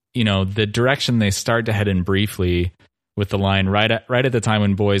 but the direction they start to head in briefly with the line right at the time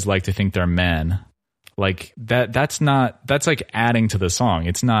when boys like to think they're men, like that's like adding to the song.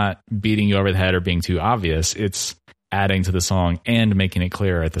 It's not beating you over the head or being too obvious. It's adding to the song and making it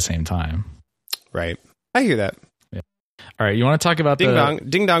clearer at the same time. Right. I hear that. Yeah. All right. You want to talk about Ding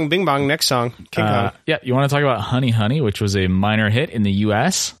Dong Bing Bong, next song. King Kong. Yeah. You want to talk about Honey Honey, which was a minor hit in the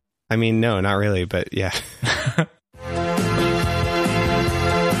US? I mean, no, not really, but yeah.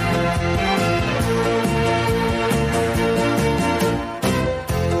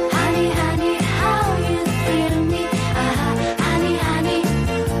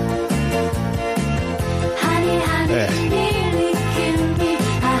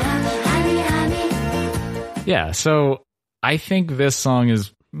 Yeah, so I think this song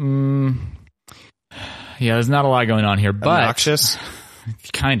is, there's not a lot going on here, but obnoxious,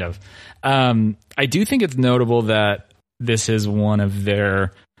 kind of. I do think it's notable that this is one of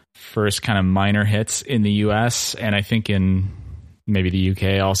their first kind of minor hits in the US, and I think in maybe the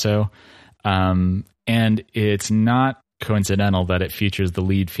UK also. And it's not coincidental that it features the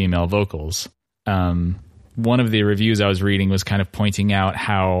lead female vocals. One of the reviews I was reading was kind of pointing out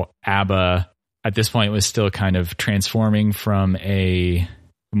how ABBA at this point was still kind of transforming from a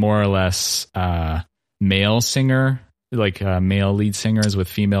more or less male singer, like male lead singers with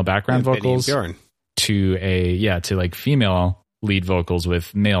female background vocals, to like female lead vocals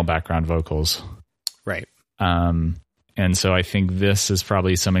with male background vocals. Right. And so I think this is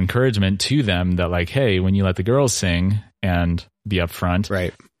probably some encouragement to them that like, hey, when you let the girls sing and be upfront,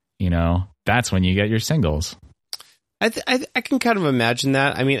 right, you know, that's when you get your singles. I can kind of imagine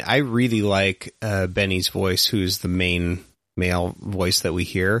that. I mean, I really like Benny's voice, who's the main male voice that we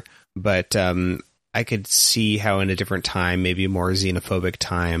hear, but I could see how in a different time, maybe a more xenophobic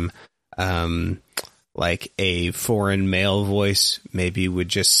time, like a foreign male voice maybe would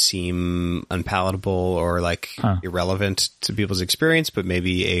just seem unpalatable or like irrelevant to people's experience, but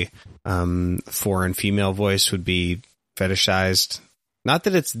maybe a foreign female voice would be fetishized. Not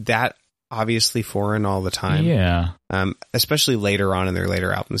that it's that obviously foreign all the time. Yeah. Especially later on in their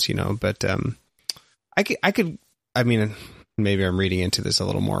later albums, you know, but I mean, maybe I'm reading into this a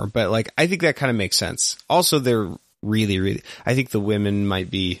little more, but like, I think that kind of makes sense. Also, they're really, I think the women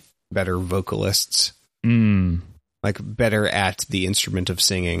might be better vocalists, like better at the instrument of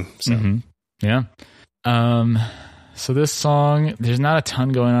singing. So, yeah. So this song, there's not a ton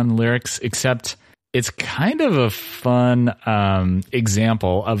going on in the lyrics, except it's kind of a fun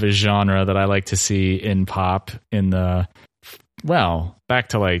example of a genre that I like to see in pop back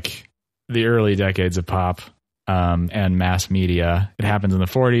to like the early decades of pop and mass media. It happens in the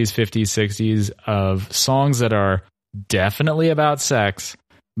 40s, 50s, 60s of songs that are definitely about sex,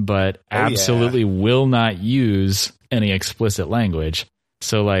 but absolutely will not use any explicit language.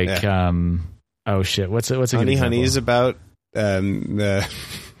 So like, oh shit, what's a good example? Honey is about the...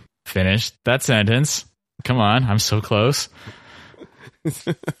 Finished that sentence. Come on, I'm so close.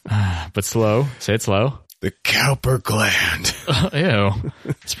 But slow. Say it slow. The Cowper gland. Ew.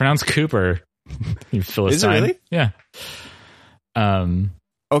 It's pronounced Cooper. You Philistine. Is it really? Yeah.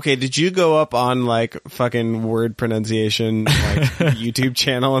 Okay, did you go up on like fucking word pronunciation like YouTube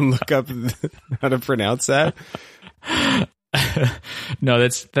channel and look up how to pronounce that? No,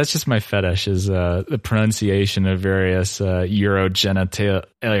 that's just my fetish is the pronunciation of various urogenital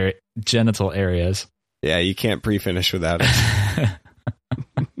areas. Yeah, you can't pre-finish without it.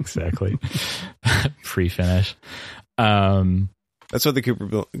 Exactly. Pre-finish. That's what the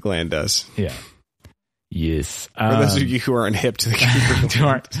Cooper gland does. Yeah. Yes. For those of you who aren't hip to the Cooper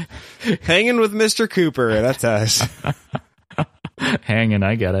gland. Hanging with Mr. Cooper. That's us. Hanging,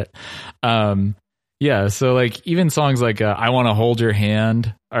 I get it. Yeah, so like even songs like I Want to Hold Your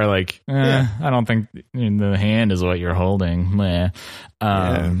Hand are like, I don't think the hand is what you're holding. Meh.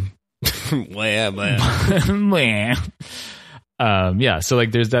 Yeah, so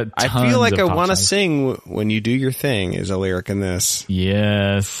like there's that. I feel like I want to sing when you do your thing is a lyric in this.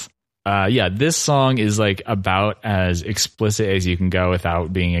 Yes. Yeah, this song is like about as explicit as you can go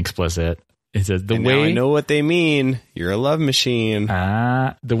without being explicit. It says now I know what they mean. You're a love machine.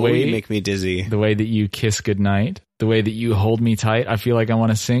 The way you make me dizzy. The way that you kiss goodnight. The way that you hold me tight. I feel like I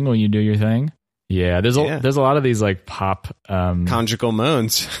want to sing when you do your thing. Yeah, there's a lot of these like pop conjugal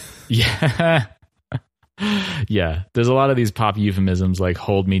moans. Yeah. Yeah, there's a lot of these pop euphemisms like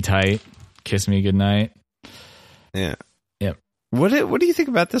hold me tight, kiss me goodnight. Yeah. Yep. What do you think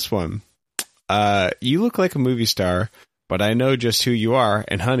about this one? You look like a movie star, but I know just who you are,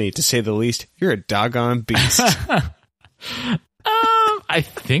 and honey, to say the least, you're a doggone beast. I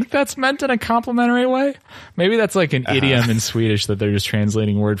think that's meant in a complimentary way. Maybe that's like an idiom in Swedish that they're just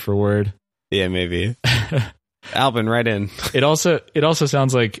translating word for word. Yeah, maybe. Albin, right in. It also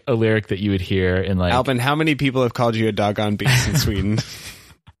sounds like a lyric that you would hear in like Albin, how many people have called you a doggone beast in Sweden?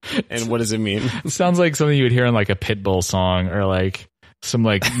 And what does it mean? It sounds like something you would hear in like a Pitbull song or like some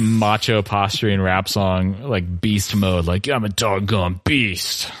like macho posturing rap song, like beast mode, like I'm a doggone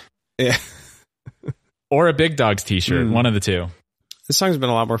beast. Yeah. Or a Big Dogs t-shirt, one of the two. This song's been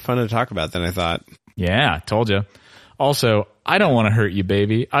a lot more fun to talk about than I thought. Yeah, told you. Also, I don't want to hurt you,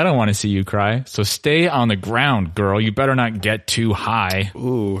 baby. I don't want to see you cry. So stay on the ground, girl. You better not get too high.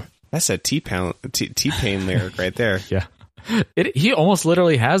 Ooh, that's a T-Pain lyric right there. Yeah. He almost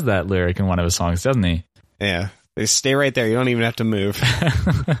literally has that lyric in one of his songs, doesn't he? Yeah. They stay right there. You don't even have to move.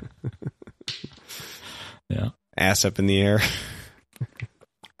 Yeah. Ass up in the air.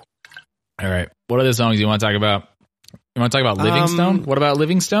 All right. What other songs you want to talk about? You want to talk about Livingstone? What about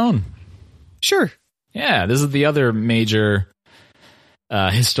Livingstone? Sure. Yeah, this is the other major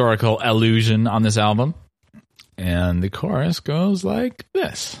historical allusion on this album. And the chorus goes like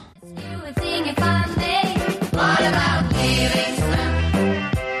this. What about Livingston?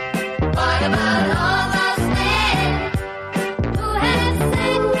 What about all those men who have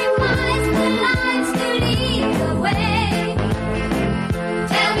sacrificed their lives to lead the way?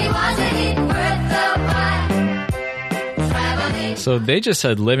 Tell me, wasn't it worth the while traveling? So they just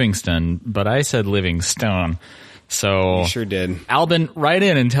said Livingston, but I said Livingstone. So You sure did. Albin, write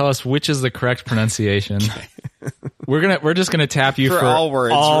in and tell us which is the correct pronunciation. We're just gonna tap you for all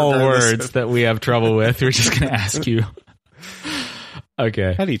words that we have trouble with. We're just gonna ask you.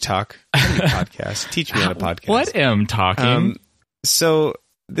 Okay. How do you talk? How do you podcast? Teach me how to podcast. What am talking? So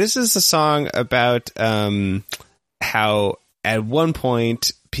this is a song about how at one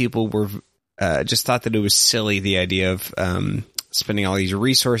point people were just thought that it was silly, the idea of spending all these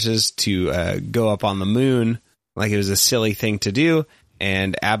resources to go up on the moon, like it was a silly thing to do.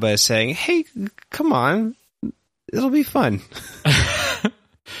 And ABBA is saying, hey, come on, it'll be fun.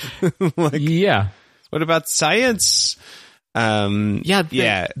 Yeah. What about science? They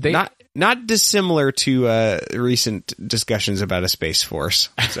Not dissimilar to recent discussions about a space force.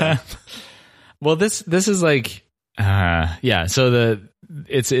 So. Well, this is like, so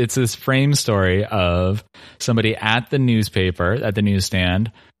it's this frame story of somebody at the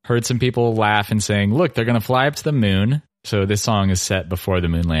newsstand, heard some people laugh and saying, look, they're going to fly up to the moon. So this song is set before the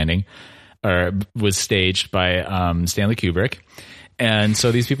moon landing, or was staged by Stanley Kubrick. And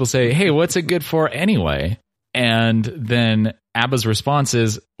so these people say, hey, what's it good for anyway? And then ABBA's response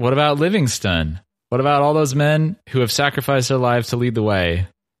is, what about Livingston? What about all those men who have sacrificed their lives to lead the way?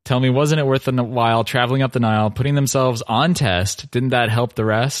 Tell me, wasn't it worth the while traveling up the Nile, putting themselves on test? Didn't that help the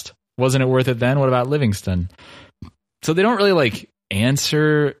rest? Wasn't it worth it then? What about Livingston? So they don't really like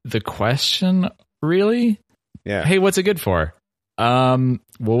answer the question, really. Yeah. Hey, what's it good for? Well,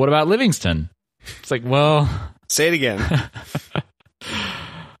 what about Livingston? It's like, well, say it again.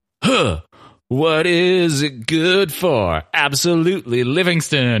 What is it good for? Absolutely,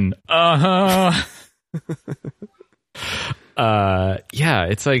 Livingston. Yeah,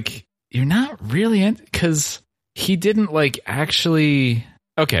 it's like you're not really in, because he didn't like actually.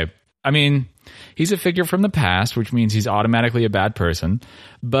 Okay, I mean, he's a figure from the past, which means he's automatically a bad person,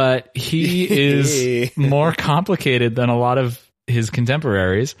 but he is more complicated than a lot of his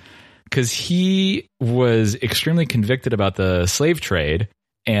contemporaries, because he was extremely convicted about the slave trade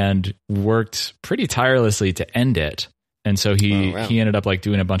and worked pretty tirelessly to end it. And so he ended up like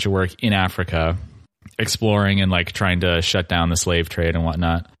doing a bunch of work in Africa, exploring and like trying to shut down the slave trade and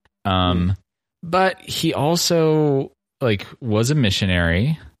whatnot. But he also like was a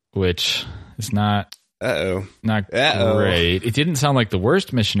missionary, which is not great. It didn't sound like the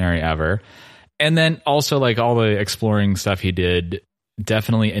worst missionary ever. And then also like all the exploring stuff he did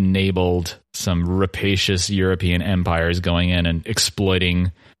definitely enabled some rapacious European empires going in and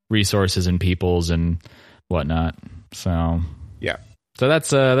exploiting resources and peoples and whatnot. So yeah. So that's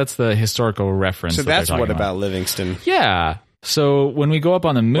the historical reference. So that's what about Livingston. Yeah. So when we go up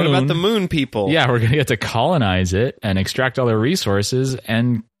on the moon, what about the moon people? Yeah, we're going to get to colonize it and extract all their resources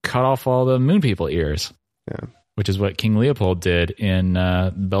and cut off all the moon people ears. Yeah. Which is what King Leopold did in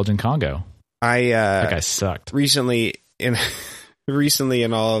Belgian Congo. That guy sucked. Recently in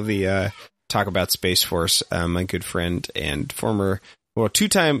all of the talk about Space Force, my good friend and former,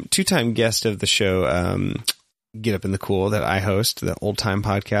 two-time guest of the show, Get Up in the Cool, that I host, the Old Time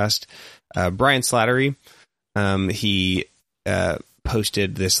podcast, Brian Slattery, he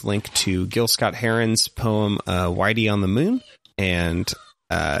posted this link to Gil Scott-Heron's poem Whitey on the Moon, and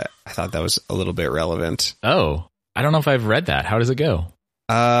I thought that was a little bit relevant. Oh, I don't know if I've read that. How does it go?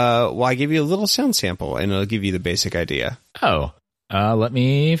 Well, I give you a little sound sample, and it'll give you the basic idea. Oh, let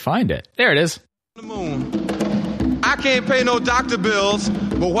me find it. There it is. The moon. I can't pay no doctor bills,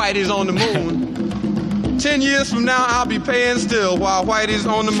 but Whitey's on the moon. 10 years from now, I'll be paying still while Whitey's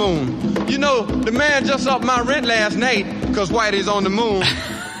on the moon. You know, the man just upped my rent last night because Whitey's on the moon.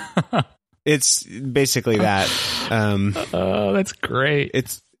 It's basically that. Oh, that's great.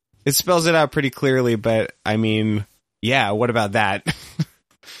 It spells it out pretty clearly, but I mean, yeah, what about that?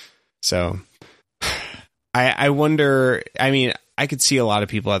 So I wonder, I mean, I could see a lot of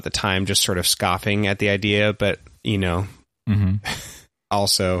people at the time just sort of scoffing at the idea, but you know,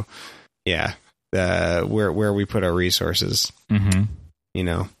 also, yeah, where we put our resources, you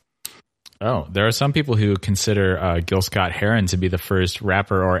know. Oh, there are some people who consider Gil Scott-Heron to be the first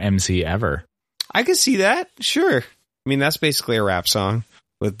rapper or MC ever. I could see that. Sure. I mean, that's basically a rap song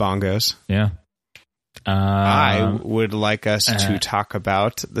with bongos. Yeah. I would like us to talk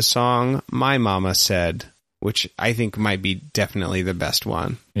about the song My Mama Said. which I think might be definitely the best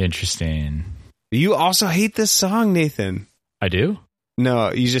one. Interesting. You also hate this song, Nathan. I do?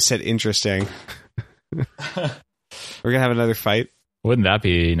 No, you just said interesting. We're going to have another fight. Wouldn't that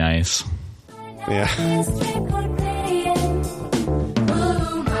be nice? Yeah.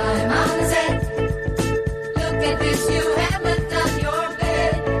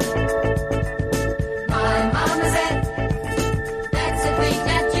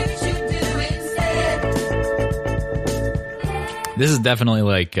 This is definitely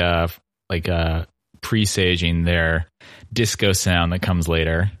like presaging their disco sound that comes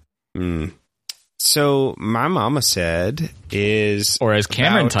later. So my mama said is, or as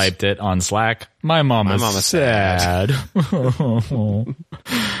Cameron typed it on Slack, my mama's sad. Well,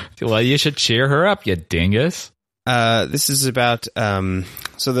 you should cheer her up, you dingus. This is about so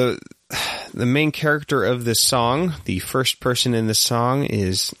the main character of this song, the first person in the song,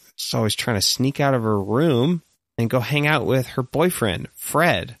 is always trying to sneak out of her room and go hang out with her boyfriend,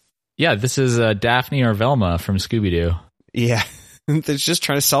 Fred. Yeah, this is Daphne or Velma from Scooby-Doo. Yeah, they're just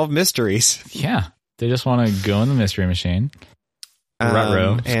trying to solve mysteries. Yeah, they just want to go in the mystery machine.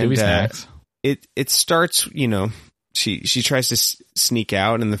 Ruh-roh, Scooby snacks. It starts, she tries to sneak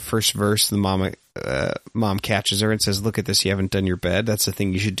out. In the first verse, the mom catches her and says, "Look at this, you haven't done your bed. That's the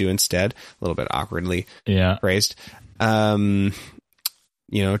thing you should do instead." A little bit awkwardly phrased.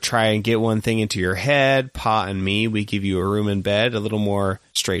 Try and get one thing into your head. Pa and me, we give you a room and bed. A little more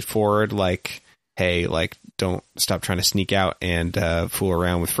straightforward, like, hey, like, don't stop trying to sneak out and fool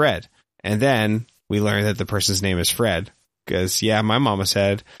around with Fred. And then we learn that the person's name is Fred. Because, my mama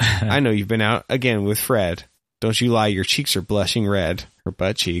said, I know you've been out again with Fred. Don't you lie, your cheeks are blushing red. Her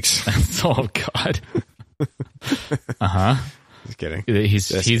butt cheeks. Oh, God. Uh-huh. Just kidding.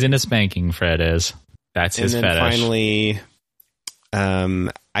 He's into spanking, Fred is. That's his fetish. And then finally,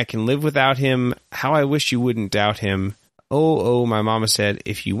 I can live without him. How I wish you wouldn't doubt him. Oh, my mama said,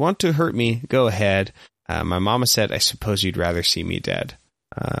 if you want to hurt me, go ahead. My mama said, I suppose you'd rather see me dead.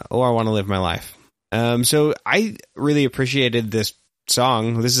 I want to live my life. So I really appreciated this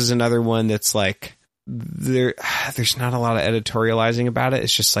song. This is another one that's like, there's not a lot of editorializing about it.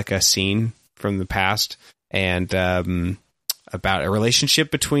 It's just like a scene from the past and about a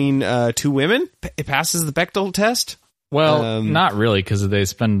relationship between two women. It passes the Bechdel test. Well, not really, because they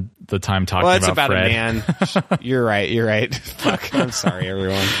spend the time talking about Fred. A man. You're right. Fuck. I'm sorry,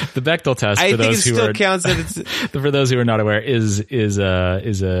 everyone. The Bechdel test, I think it still counts that it's for those who are not aware, is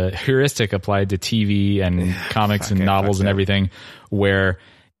a heuristic applied to TV and comics and novels and everything, where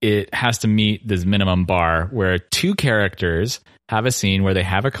it has to meet this minimum bar where two characters have a scene where they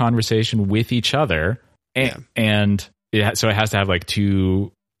have a conversation with each other, and it has to have like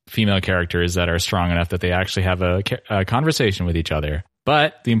two female characters that are strong enough that they actually have a conversation with each other.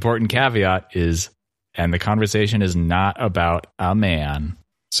 But the important caveat is, and the conversation is not about a man.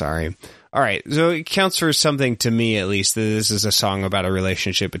 Sorry. All right. So it counts for something to me, at least, that this is a song about a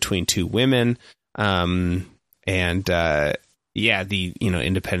relationship between two women. The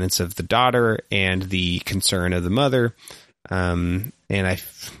independence of the daughter and the concern of the mother. I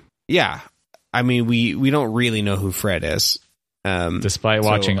mean, we don't really know who Fred is. Despite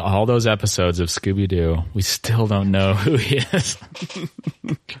watching all those episodes of Scooby-Doo, we still don't know who he is.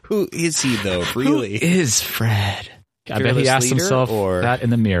 Who is he, though, really? Who is Fred? I bet he asks himself that in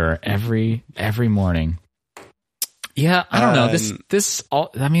the mirror every morning. Yeah, I don't know. This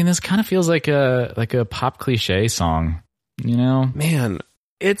kind of feels like a pop cliche song, Man,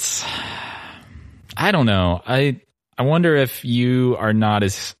 it's, I don't know. I wonder if you are not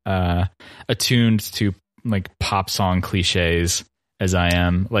as attuned to like pop song cliches as I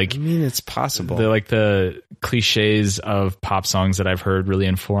am. Like, I mean, it's possible. The cliches of pop songs that I've heard really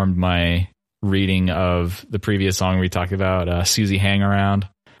informed my reading of the previous song we talked about, Susie Hang Around,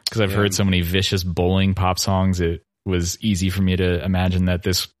 because I've heard so many vicious bowling pop songs. It was easy for me to imagine that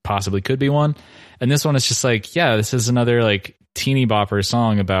this possibly could be one. And this one is just like, this is another like teeny bopper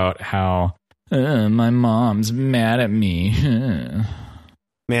song about how my mom's mad at me.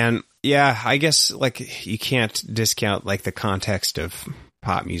 Man, yeah, I guess like you can't discount like the context of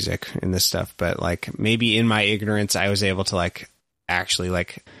pop music and this stuff, but like maybe in my ignorance, I was able to like actually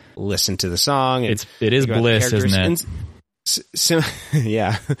like listen to the song. It is Bliss, isn't it?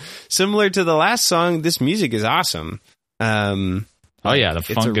 Yeah, similar to the last song, this music is awesome. The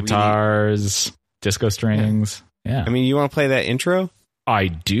funk guitars, disco strings. Yeah, I mean, you want to play that intro? I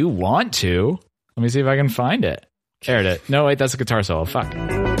do want to. Let me see if I can find it. There it is. No, wait, that's a guitar solo. Fuck.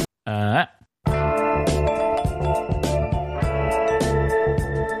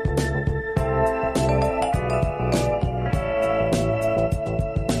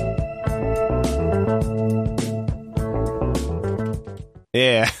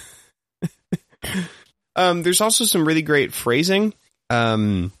 Yeah. There's also some really great phrasing.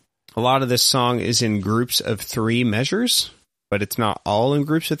 A lot of this song is in groups of 3 measures, but it's not all in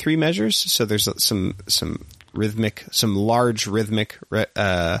groups of 3 measures. So there's some large rhythmic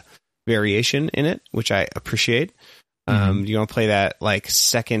variation in it, which I appreciate. You want to play that like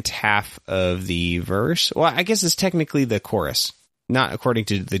second half of the verse? Well, I guess it's technically the chorus, not according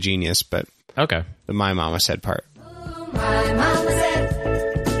to the Genius, but okay, the My Mama Said part. My mama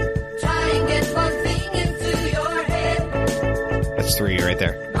said, try and get one thing into your head. That's 3 right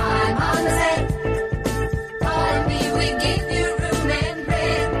there. My mama said, follow me, we give you room and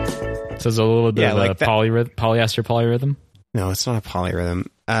bread. So there's a little bit of like a polyester polyrhythm. No, it's not a polyrhythm.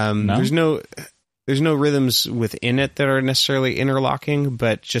 No? There's no rhythms within it that are necessarily interlocking,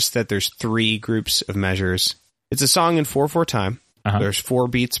 but just that there's 3 groups of measures. It's a song in 4/4 time. There's 4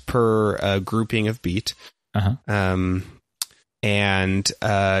 beats per grouping of beat. And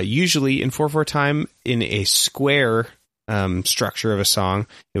usually in 4/4 time, in a square structure of a song,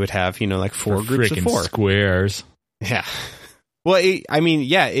 it would have, like 4 groups of 4 squares. Yeah. Well,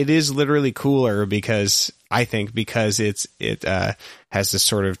 it is literally cooler because it has this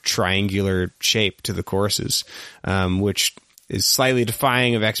sort of triangular shape to the choruses, which is slightly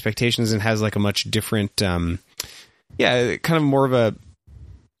defying of expectations and has like a much different, kind of more of a,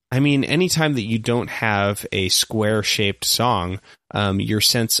 anytime that you don't have a square shaped song, your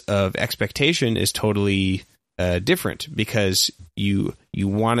sense of expectation is totally different because you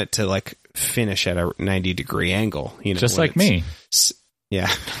want it to like finish at a 90-degree angle, just like me.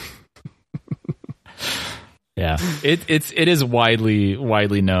 Yeah. Yeah. It is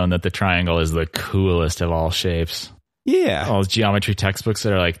widely known that the triangle is the coolest of all shapes. Yeah. All those geometry textbooks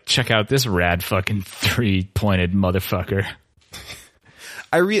that are like, check out this rad fucking 3-pointed motherfucker.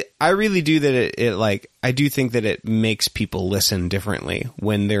 I really do that. I do think that it makes people listen differently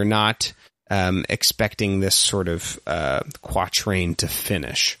when they're not expecting this sort of quatrain to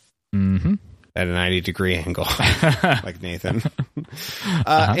finish at a 90-degree angle, like Nathan.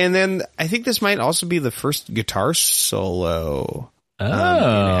 And then I think this might also be the first guitar solo. In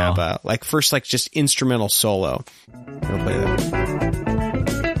ABBA. Like first, like just instrumental solo. I'll play that.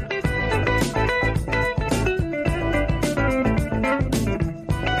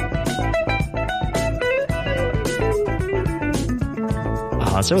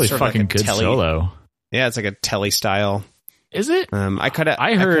 That's a really fucking good solo. Yeah, it's like a telly style. Is it? I cut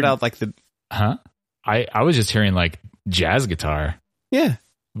out like the. Huh? I was just hearing like jazz guitar. Yeah,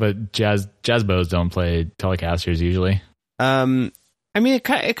 but jazz bows don't play Telecasters usually. It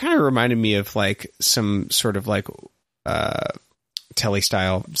kind of reminded me of like some sort of like telly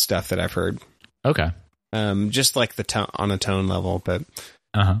style stuff that I've heard. Okay. Just like the tone on a tone level, but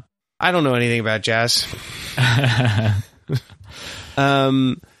I don't know anything about jazz.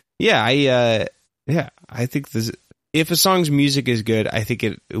 I think this, if a song's music is good, I think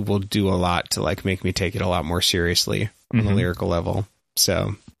it will do a lot to like make me take it a lot more seriously on the lyrical level.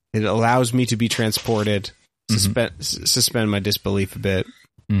 So it allows me to be transported, suspend my disbelief a bit.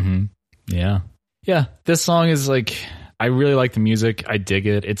 Yeah. This song is like, I really like the music. I dig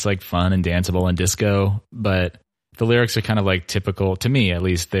it. It's like fun and danceable and disco, but the lyrics are kind of like typical, to me at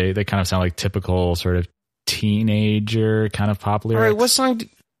least. They kind of sound like typical sort of teenager kind of pop lyrics. All right,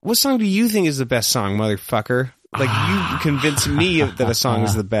 what song do you think is the best song, motherfucker? Like, you convinced me that a song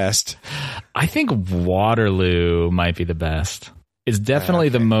is the best. I think Waterloo might be the best. It's definitely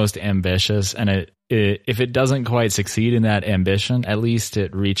the most ambitious, and if it doesn't quite succeed in that ambition, at least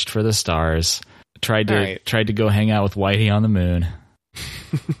it reached for the stars. Tried to go hang out with Whitey on the moon.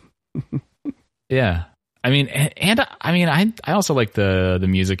 Yeah. I also like the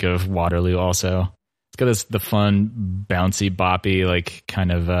music of Waterloo also. It's got the fun, bouncy, boppy, like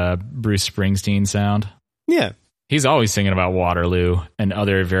kind of Bruce Springsteen sound. Yeah. He's always singing about Waterloo and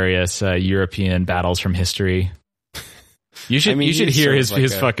other various European battles from history. You should hear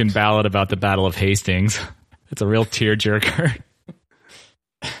his fucking ballad about the Battle of Hastings. It's a real tearjerker.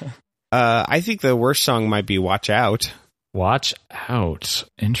 I think the worst song might be Watch Out. Watch Out.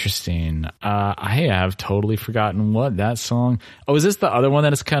 Interesting. I have totally forgotten what that song. Oh, is this the other one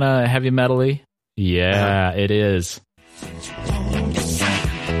that is kind of heavy metal-y? Yeah, it is.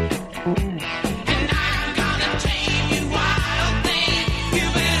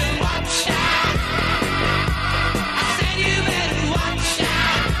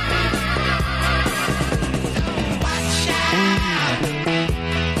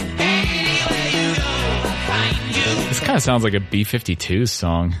 This kind of sounds like a B-52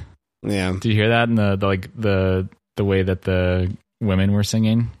 song. Yeah. Do you hear that in the way that the women were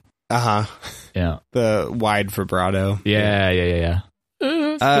singing? Yeah. Yeah. The wide vibrato. Yeah.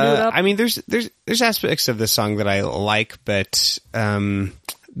 put it up? I mean, there's aspects of this song that I like, but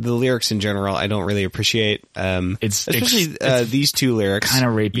the lyrics in general I don't really appreciate. It's especially these two lyrics. Kind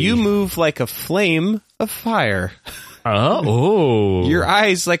of rapey. You move like a flame of fire. Oh. Your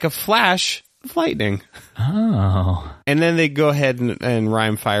eyes like a flash of lightning. Oh. And then they go ahead and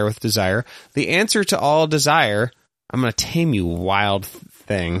rhyme fire with desire. The answer to all desire, I'm going to tame you, wild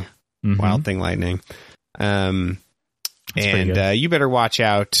thing. Wild thing lightning. And you better watch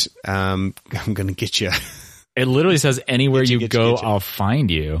out. I'm going to get you. It literally says, anywhere you go, I'll find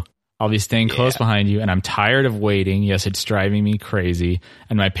you. I'll be staying close behind you, and I'm tired of waiting. Yes, it's driving me crazy,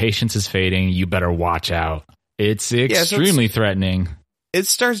 and my patience is fading. You better watch out. It's extremely threatening. It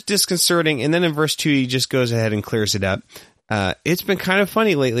starts disconcerting, and then in verse 2, he just goes ahead and clears it up. It's been kind of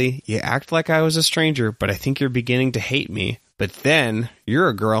funny lately. You act like I was a stranger, but I think you're beginning to hate me. But then you're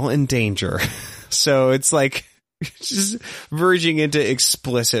a girl in danger. So it's like just verging into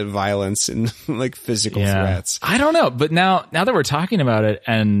explicit violence and like physical threats. I don't know, but now that we're talking about it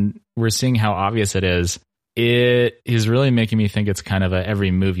and we're seeing how obvious it is really making me think it's kind of a every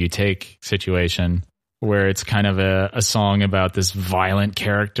move you take situation, where it's kind of a song about this violent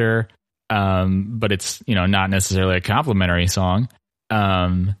character, but it's, not necessarily a complimentary song.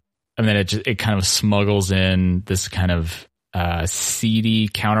 And then it kind of smuggles in this kind of seedy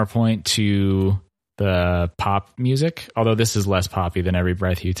counterpoint to the pop music, although this is less poppy than Every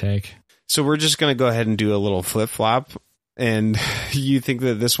Breath You Take. So we're just going to go ahead and do a little flip-flop, and you think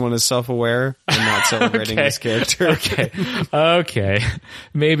that this one is self-aware and not celebrating this character? Okay.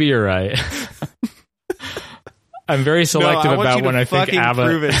 Maybe you're right. I'm very selective about when I think ABBA.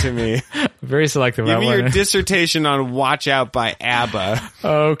 Prove it to me. Very selective about when. Give me your dissertation on "Watch Out" by ABBA.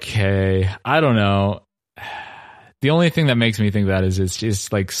 Okay, I don't know. The only thing that makes me think that is it's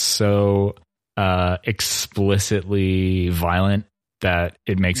just like so explicitly violent that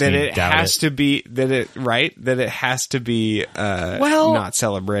it makes that me it doubt has to be that it has to be not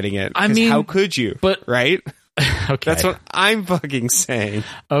celebrating it. I mean, how could you? But right. Okay. That's what I'm fucking saying.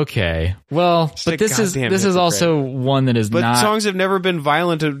 Okay. Well, but this is also one that is not. But songs have never been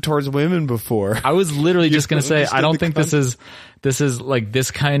violent towards women before. I was literally just going to say, I don't think this is like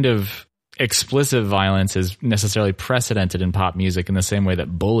this kind of explicit violence is necessarily precedented in pop music in the same way that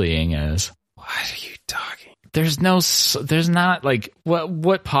bullying is. What are you talking? There's not like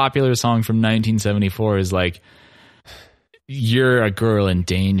what popular song from 1974 is like, you're a girl in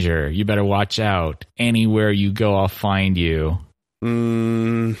danger. You better watch out. Anywhere you go, I'll find you.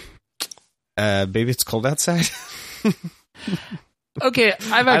 Baby, it's cold outside. Okay,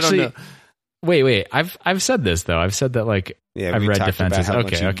 I've actually. Wait. I've said this though. I've said that like I've read Defenses.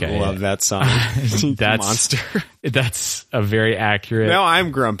 Okay. Love that song. That's monster. That's a very accurate. No,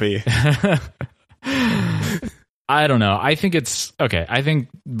 I'm grumpy. I don't know. I think it's okay. I think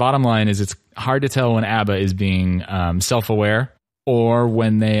bottom line is it's hard to tell when ABBA is being self-aware or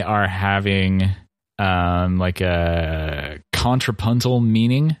when they are having like a contrapuntal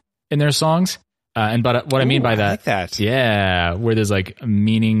meaning in their songs. But I mean by that, I like that, yeah, where there's like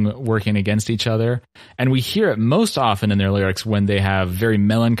meaning working against each other, and we hear it most often in their lyrics when they have very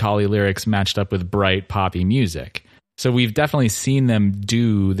melancholy lyrics matched up with bright poppy music. So we've definitely seen them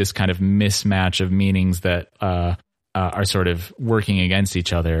do this kind of mismatch of meanings that are sort of working against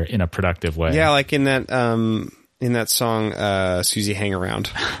each other in a productive way. Yeah, like in that song, Susie Hang Around.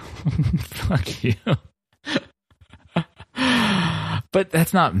 Fuck you. But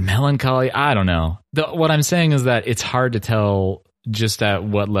that's not melancholy. I don't know. What I'm saying is that it's hard to tell just at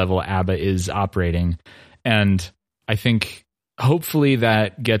what level ABBA is operating. And I think hopefully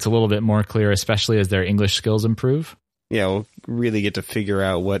that gets a little bit more clear, especially as their English skills improve. Yeah, we'll really get to figure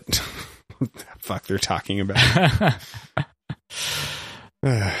out what the fuck they're talking about.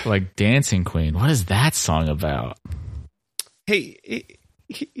 Like Dancing Queen. What is that song about? Hey,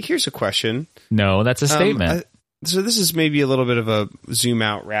 here's a question. No, that's a statement. So this is maybe a little bit of a zoom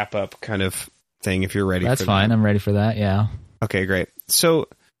out wrap up kind of thing if you're ready. That's fine. I'm ready for that. Yeah. Okay, great. So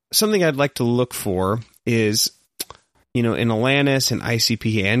something I'd like to look for is, in Alanis and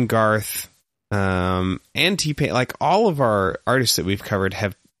ICP and Garth, and T-Pain, like all of our artists that we've covered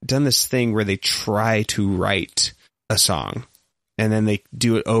have done this thing where they try to write a song and then they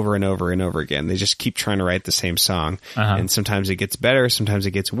do it over and over and over again. They just keep trying to write the same song. And sometimes it gets better. Sometimes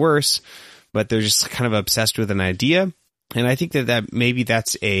it gets worse. But they're just kind of obsessed with an idea. And I think that maybe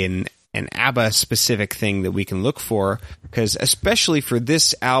that's an ABBA specific thing that we can look for, because especially for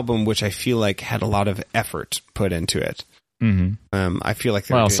this album, which I feel like had a lot of effort put into it. Mm-hmm. I feel like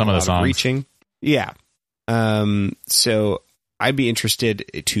they're some of the songs reaching. Yeah. So I'd be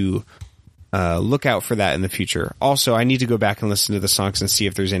interested to look out for that in the future. Also, I need to go back and listen to the songs and see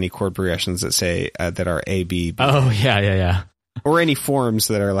if there's any chord progressions that say that are A, B, B. Oh, yeah. Or any forms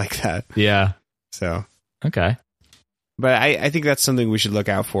that are like that. Yeah. So. Okay. But I think that's something we should look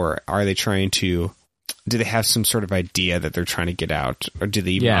out for. Are they trying to... Do they have some sort of idea that they're trying to get out? Or do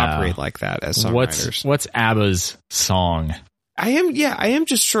they even operate like that as songwriters? What's ABBA's song? I am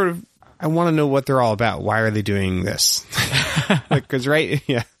just sort of... I want to know what they're all about. Why are they doing this? Because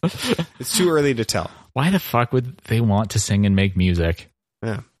it's too early to tell. Why the fuck would they want to sing and make music?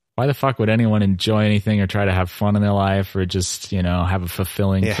 Yeah. Why the fuck would anyone enjoy anything or try to have fun in their life or just, have a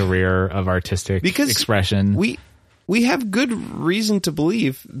fulfilling career of artistic expression? We have good reason to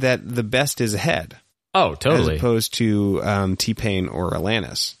believe that the best is ahead. Oh, totally. As opposed to T-Pain or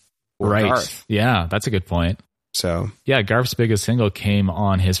Alanis. Or right. Garth. Yeah, that's a good point. So yeah, Garth's biggest single came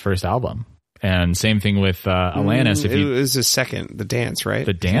on his first album, and same thing with Alanis. It was his second, The Dance, right?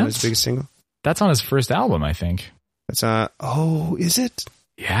 The Dance, his biggest single. That's on his first album, I think. It's is it?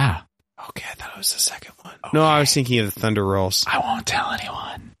 Yeah. Okay, I thought it was the second one. Okay. No, I was thinking of the Thunder Rolls. I won't tell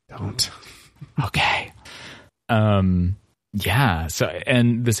anyone. Don't. Okay. Yeah. So,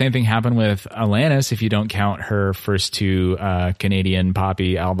 and the same thing happened with Alanis. If you don't count her first two Canadian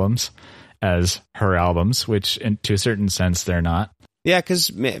poppy albums as her albums, which to a certain sense they're not. Yeah,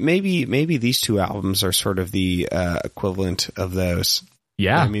 because maybe these two albums are sort of the equivalent of those.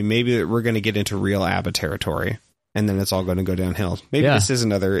 Yeah. I mean, maybe we're going to get into real ABBA territory, and then it's all going to go downhill. Maybe this is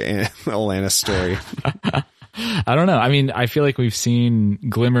another Alanis story. I don't know. I mean, I feel like we've seen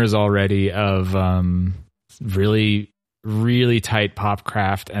glimmers already of really, really tight pop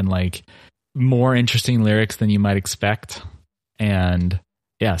craft and like more interesting lyrics than you might expect. And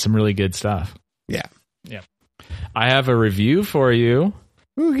yeah, some really good stuff. Yeah. Yeah. I have a review for you.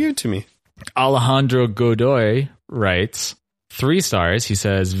 Ooh, give it to me. Alejandro Godoy writes 3 stars. He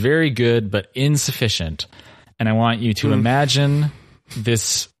says, very good, but insufficient. And I want you to imagine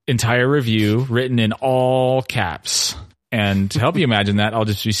this entire review written in all caps. And to help you imagine that, I'll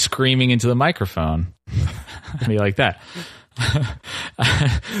just be screaming into the microphone. Be like that.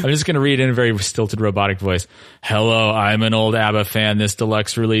 I'm just going to read in a very stilted robotic voice. Hello, I'm an old ABBA fan. This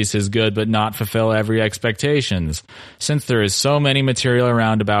deluxe release is good, but not fulfill every expectations. Since there is so many material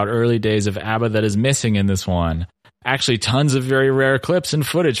around about early days of ABBA that is missing in this one. Actually, tons of very rare clips and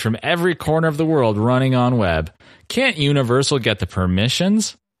footage from every corner of the world running on web. Can't Universal get the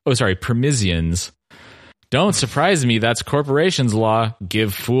permissions? Permissions. Don't surprise me, that's corporation's law.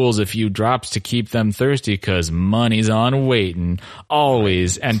 Give fools a few drops to keep them thirsty, 'cause money's on waiting.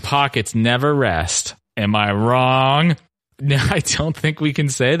 Always, and pockets never rest. Am I wrong? No, I don't think we can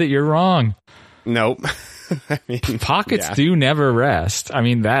say that you're wrong. Nope. I mean, pockets do never rest. I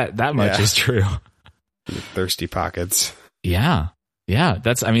mean, that much is true. Thirsty pockets. Yeah. Yeah,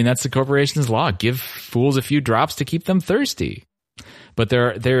 that's the corporation's law. Give fools a few drops to keep them thirsty. But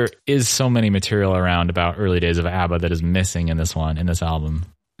there is so many material around about early days of ABBA that is missing in this album.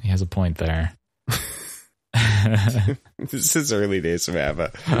 He has a point there. This is early days of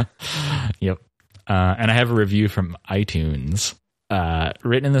ABBA. Yep. And I have a review from iTunes,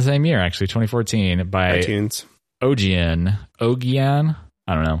 written in the same year, actually, 2014, by iTunes. Ogian.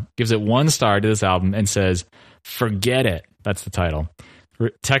 I don't know. Gives it 1 star to this album and says, "Forget it." That's the title.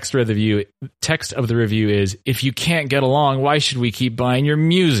 Text of the review is, if you can't get along, why should we keep buying your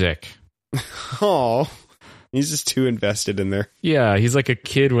music? Oh, he's just too invested in there. Yeah, he's like a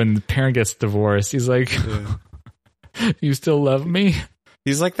kid when the parent gets divorced. He's like, you still love me?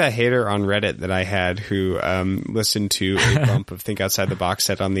 He's like that hater on Reddit that I had who listened to a bump of Think Outside the Box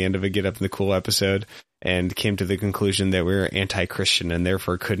set on the end of a Get Up in the Cool episode and came to the conclusion that we were anti-Christian and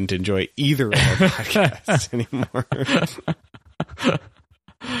therefore couldn't enjoy either of our podcasts anymore.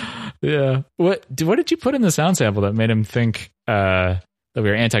 Yeah. What did you put in the sound sample that made him think that we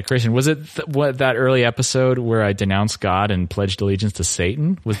were anti-Christian? Was it that early episode where I denounced God and pledged allegiance to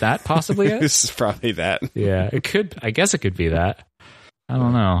Satan? Was that possibly it? This is probably that. Yeah, it could. I guess it could be that. I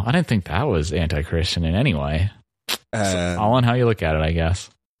don't know. I didn't think that was anti-Christian in any way. All on how you look at it, I guess.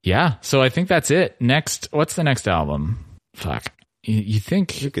 Yeah. So I think that's it. Next, what's the next album? Fuck. You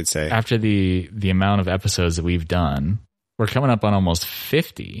think you could say after the amount of episodes that we've done, we're coming up on almost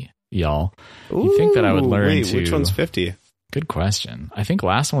 50, y'all. You think that I would learn to... Which one's 50? Good question. I think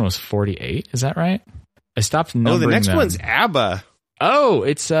last one was 48. Is that right? I stopped numbering them. Oh, the next one's ABBA. Oh,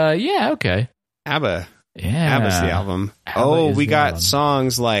 it's... yeah, okay. ABBA. Yeah. ABBA's the album. We got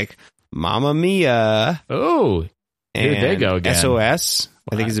songs like Mamma Mia. Oh, here they go again. SOS.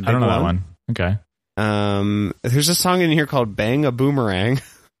 I think is a big one. I don't know that one. Okay. There's a song in here called Bang a Boomerang.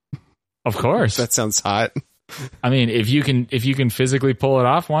 Of course. That sounds hot. I mean, if you can physically pull it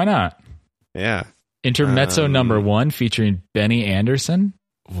off, why not? Yeah. Intermezzo number 1 featuring Benny Anderson.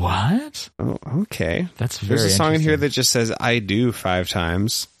 What? Oh, okay. That's very There's a song in here interesting. that just says "I do" 5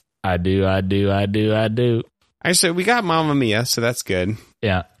 times. I do. I said we got Mamma Mia, so that's good.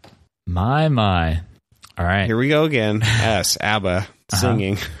 Yeah. My. All right. Here we go again. S. ABBA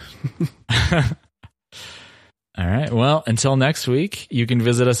singing. All right. Well, until next week, you can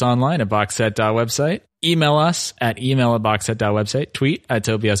visit us online at boxset.website. Email us at email@boxset.website. Tweet at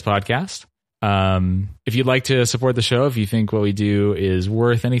Tobias Podcast. If you'd like to support the show, if you think what we do is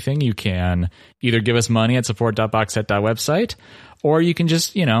worth anything, you can either give us money at support.boxset.website, or you can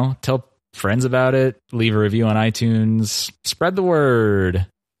just, tell friends about it, leave a review on iTunes, spread the word.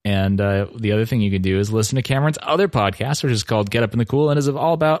 And the other thing you can do is listen to Cameron's other podcast, which is called Get Up in the Cool, and is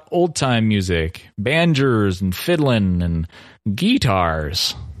all about old time music, banjos and fiddling and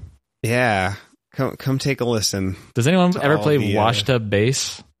guitars. Yeah. Come take a listen. Does anyone ever play the, washed up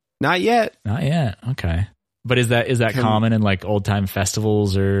bass? Not yet. Not yet. Okay. But is that common in like old time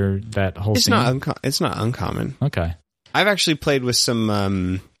festivals or that whole It's scene? it's not uncommon. Okay. I've actually played with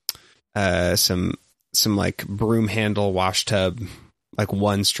some like broom handle wash tub, like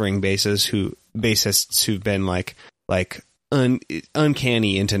 1 string bassists who've been like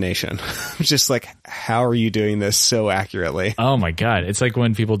uncanny intonation. Just like, how are you doing this so accurately? Oh my God. It's like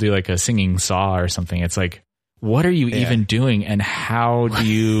when people do like a singing saw or something. It's like, what are you even doing? And how do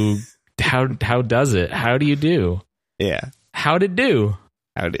you, how does it? How do you do? Yeah. How'd it do?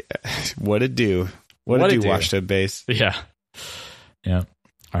 What'd it do? What'd it do, washed up bass? Yeah. Yeah.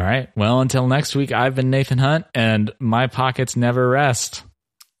 All right. Well, until next week, I've been Nathan Hunt, and my pockets never rest.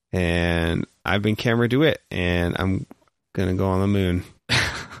 And I've been Cameron DeWitt, and I'm gonna go on the moon.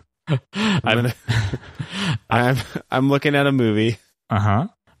 I'm looking at a movie. Uh-huh.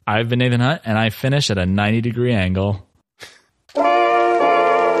 I've been Nathan Hunt, and I finish at a 90-degree angle.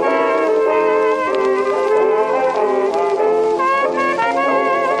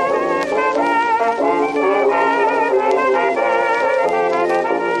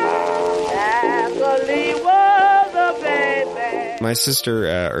 My sister,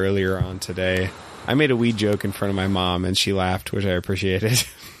 earlier on today, I made a weed joke in front of my mom, and she laughed, which I appreciated.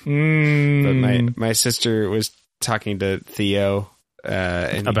 But my sister was talking to Theo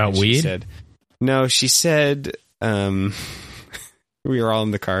about weed. She said, we were all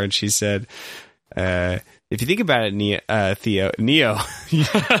in the car, and she said, if you think about it, Neo,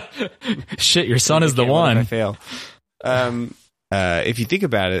 shit, your son is the one. I fail. If you think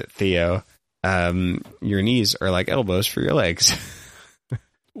about it, Theo, your knees are like elbows for your legs.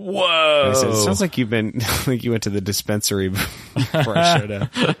 Whoa! I said, it sounds like you went to the dispensary before I showed up.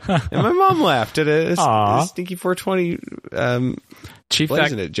 And my mom laughed at a stinky 420 Chief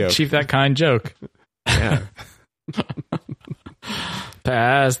that kind joke. Yeah.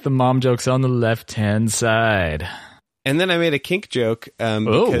 Pass the mom jokes on the left-hand side. And then I made a kink joke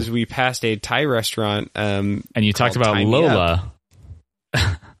because we passed a Thai restaurant. And you talked about Lola.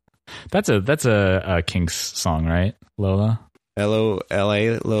 That's a Kinks song, right? Lola?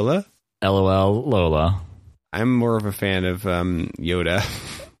 L-O-L-A Lola? LOL Lola. I'm more of a fan of Yoda.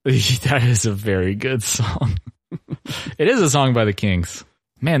 That is a very good song. It is a song by the Kinks.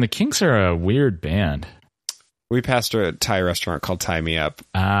 Man, the Kinks are a weird band. We passed a Thai restaurant called Tie Me Up.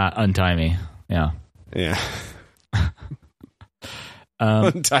 Untie Me. Yeah. Yeah.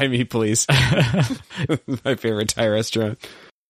 Untie me, please. My favorite Thai restaurant.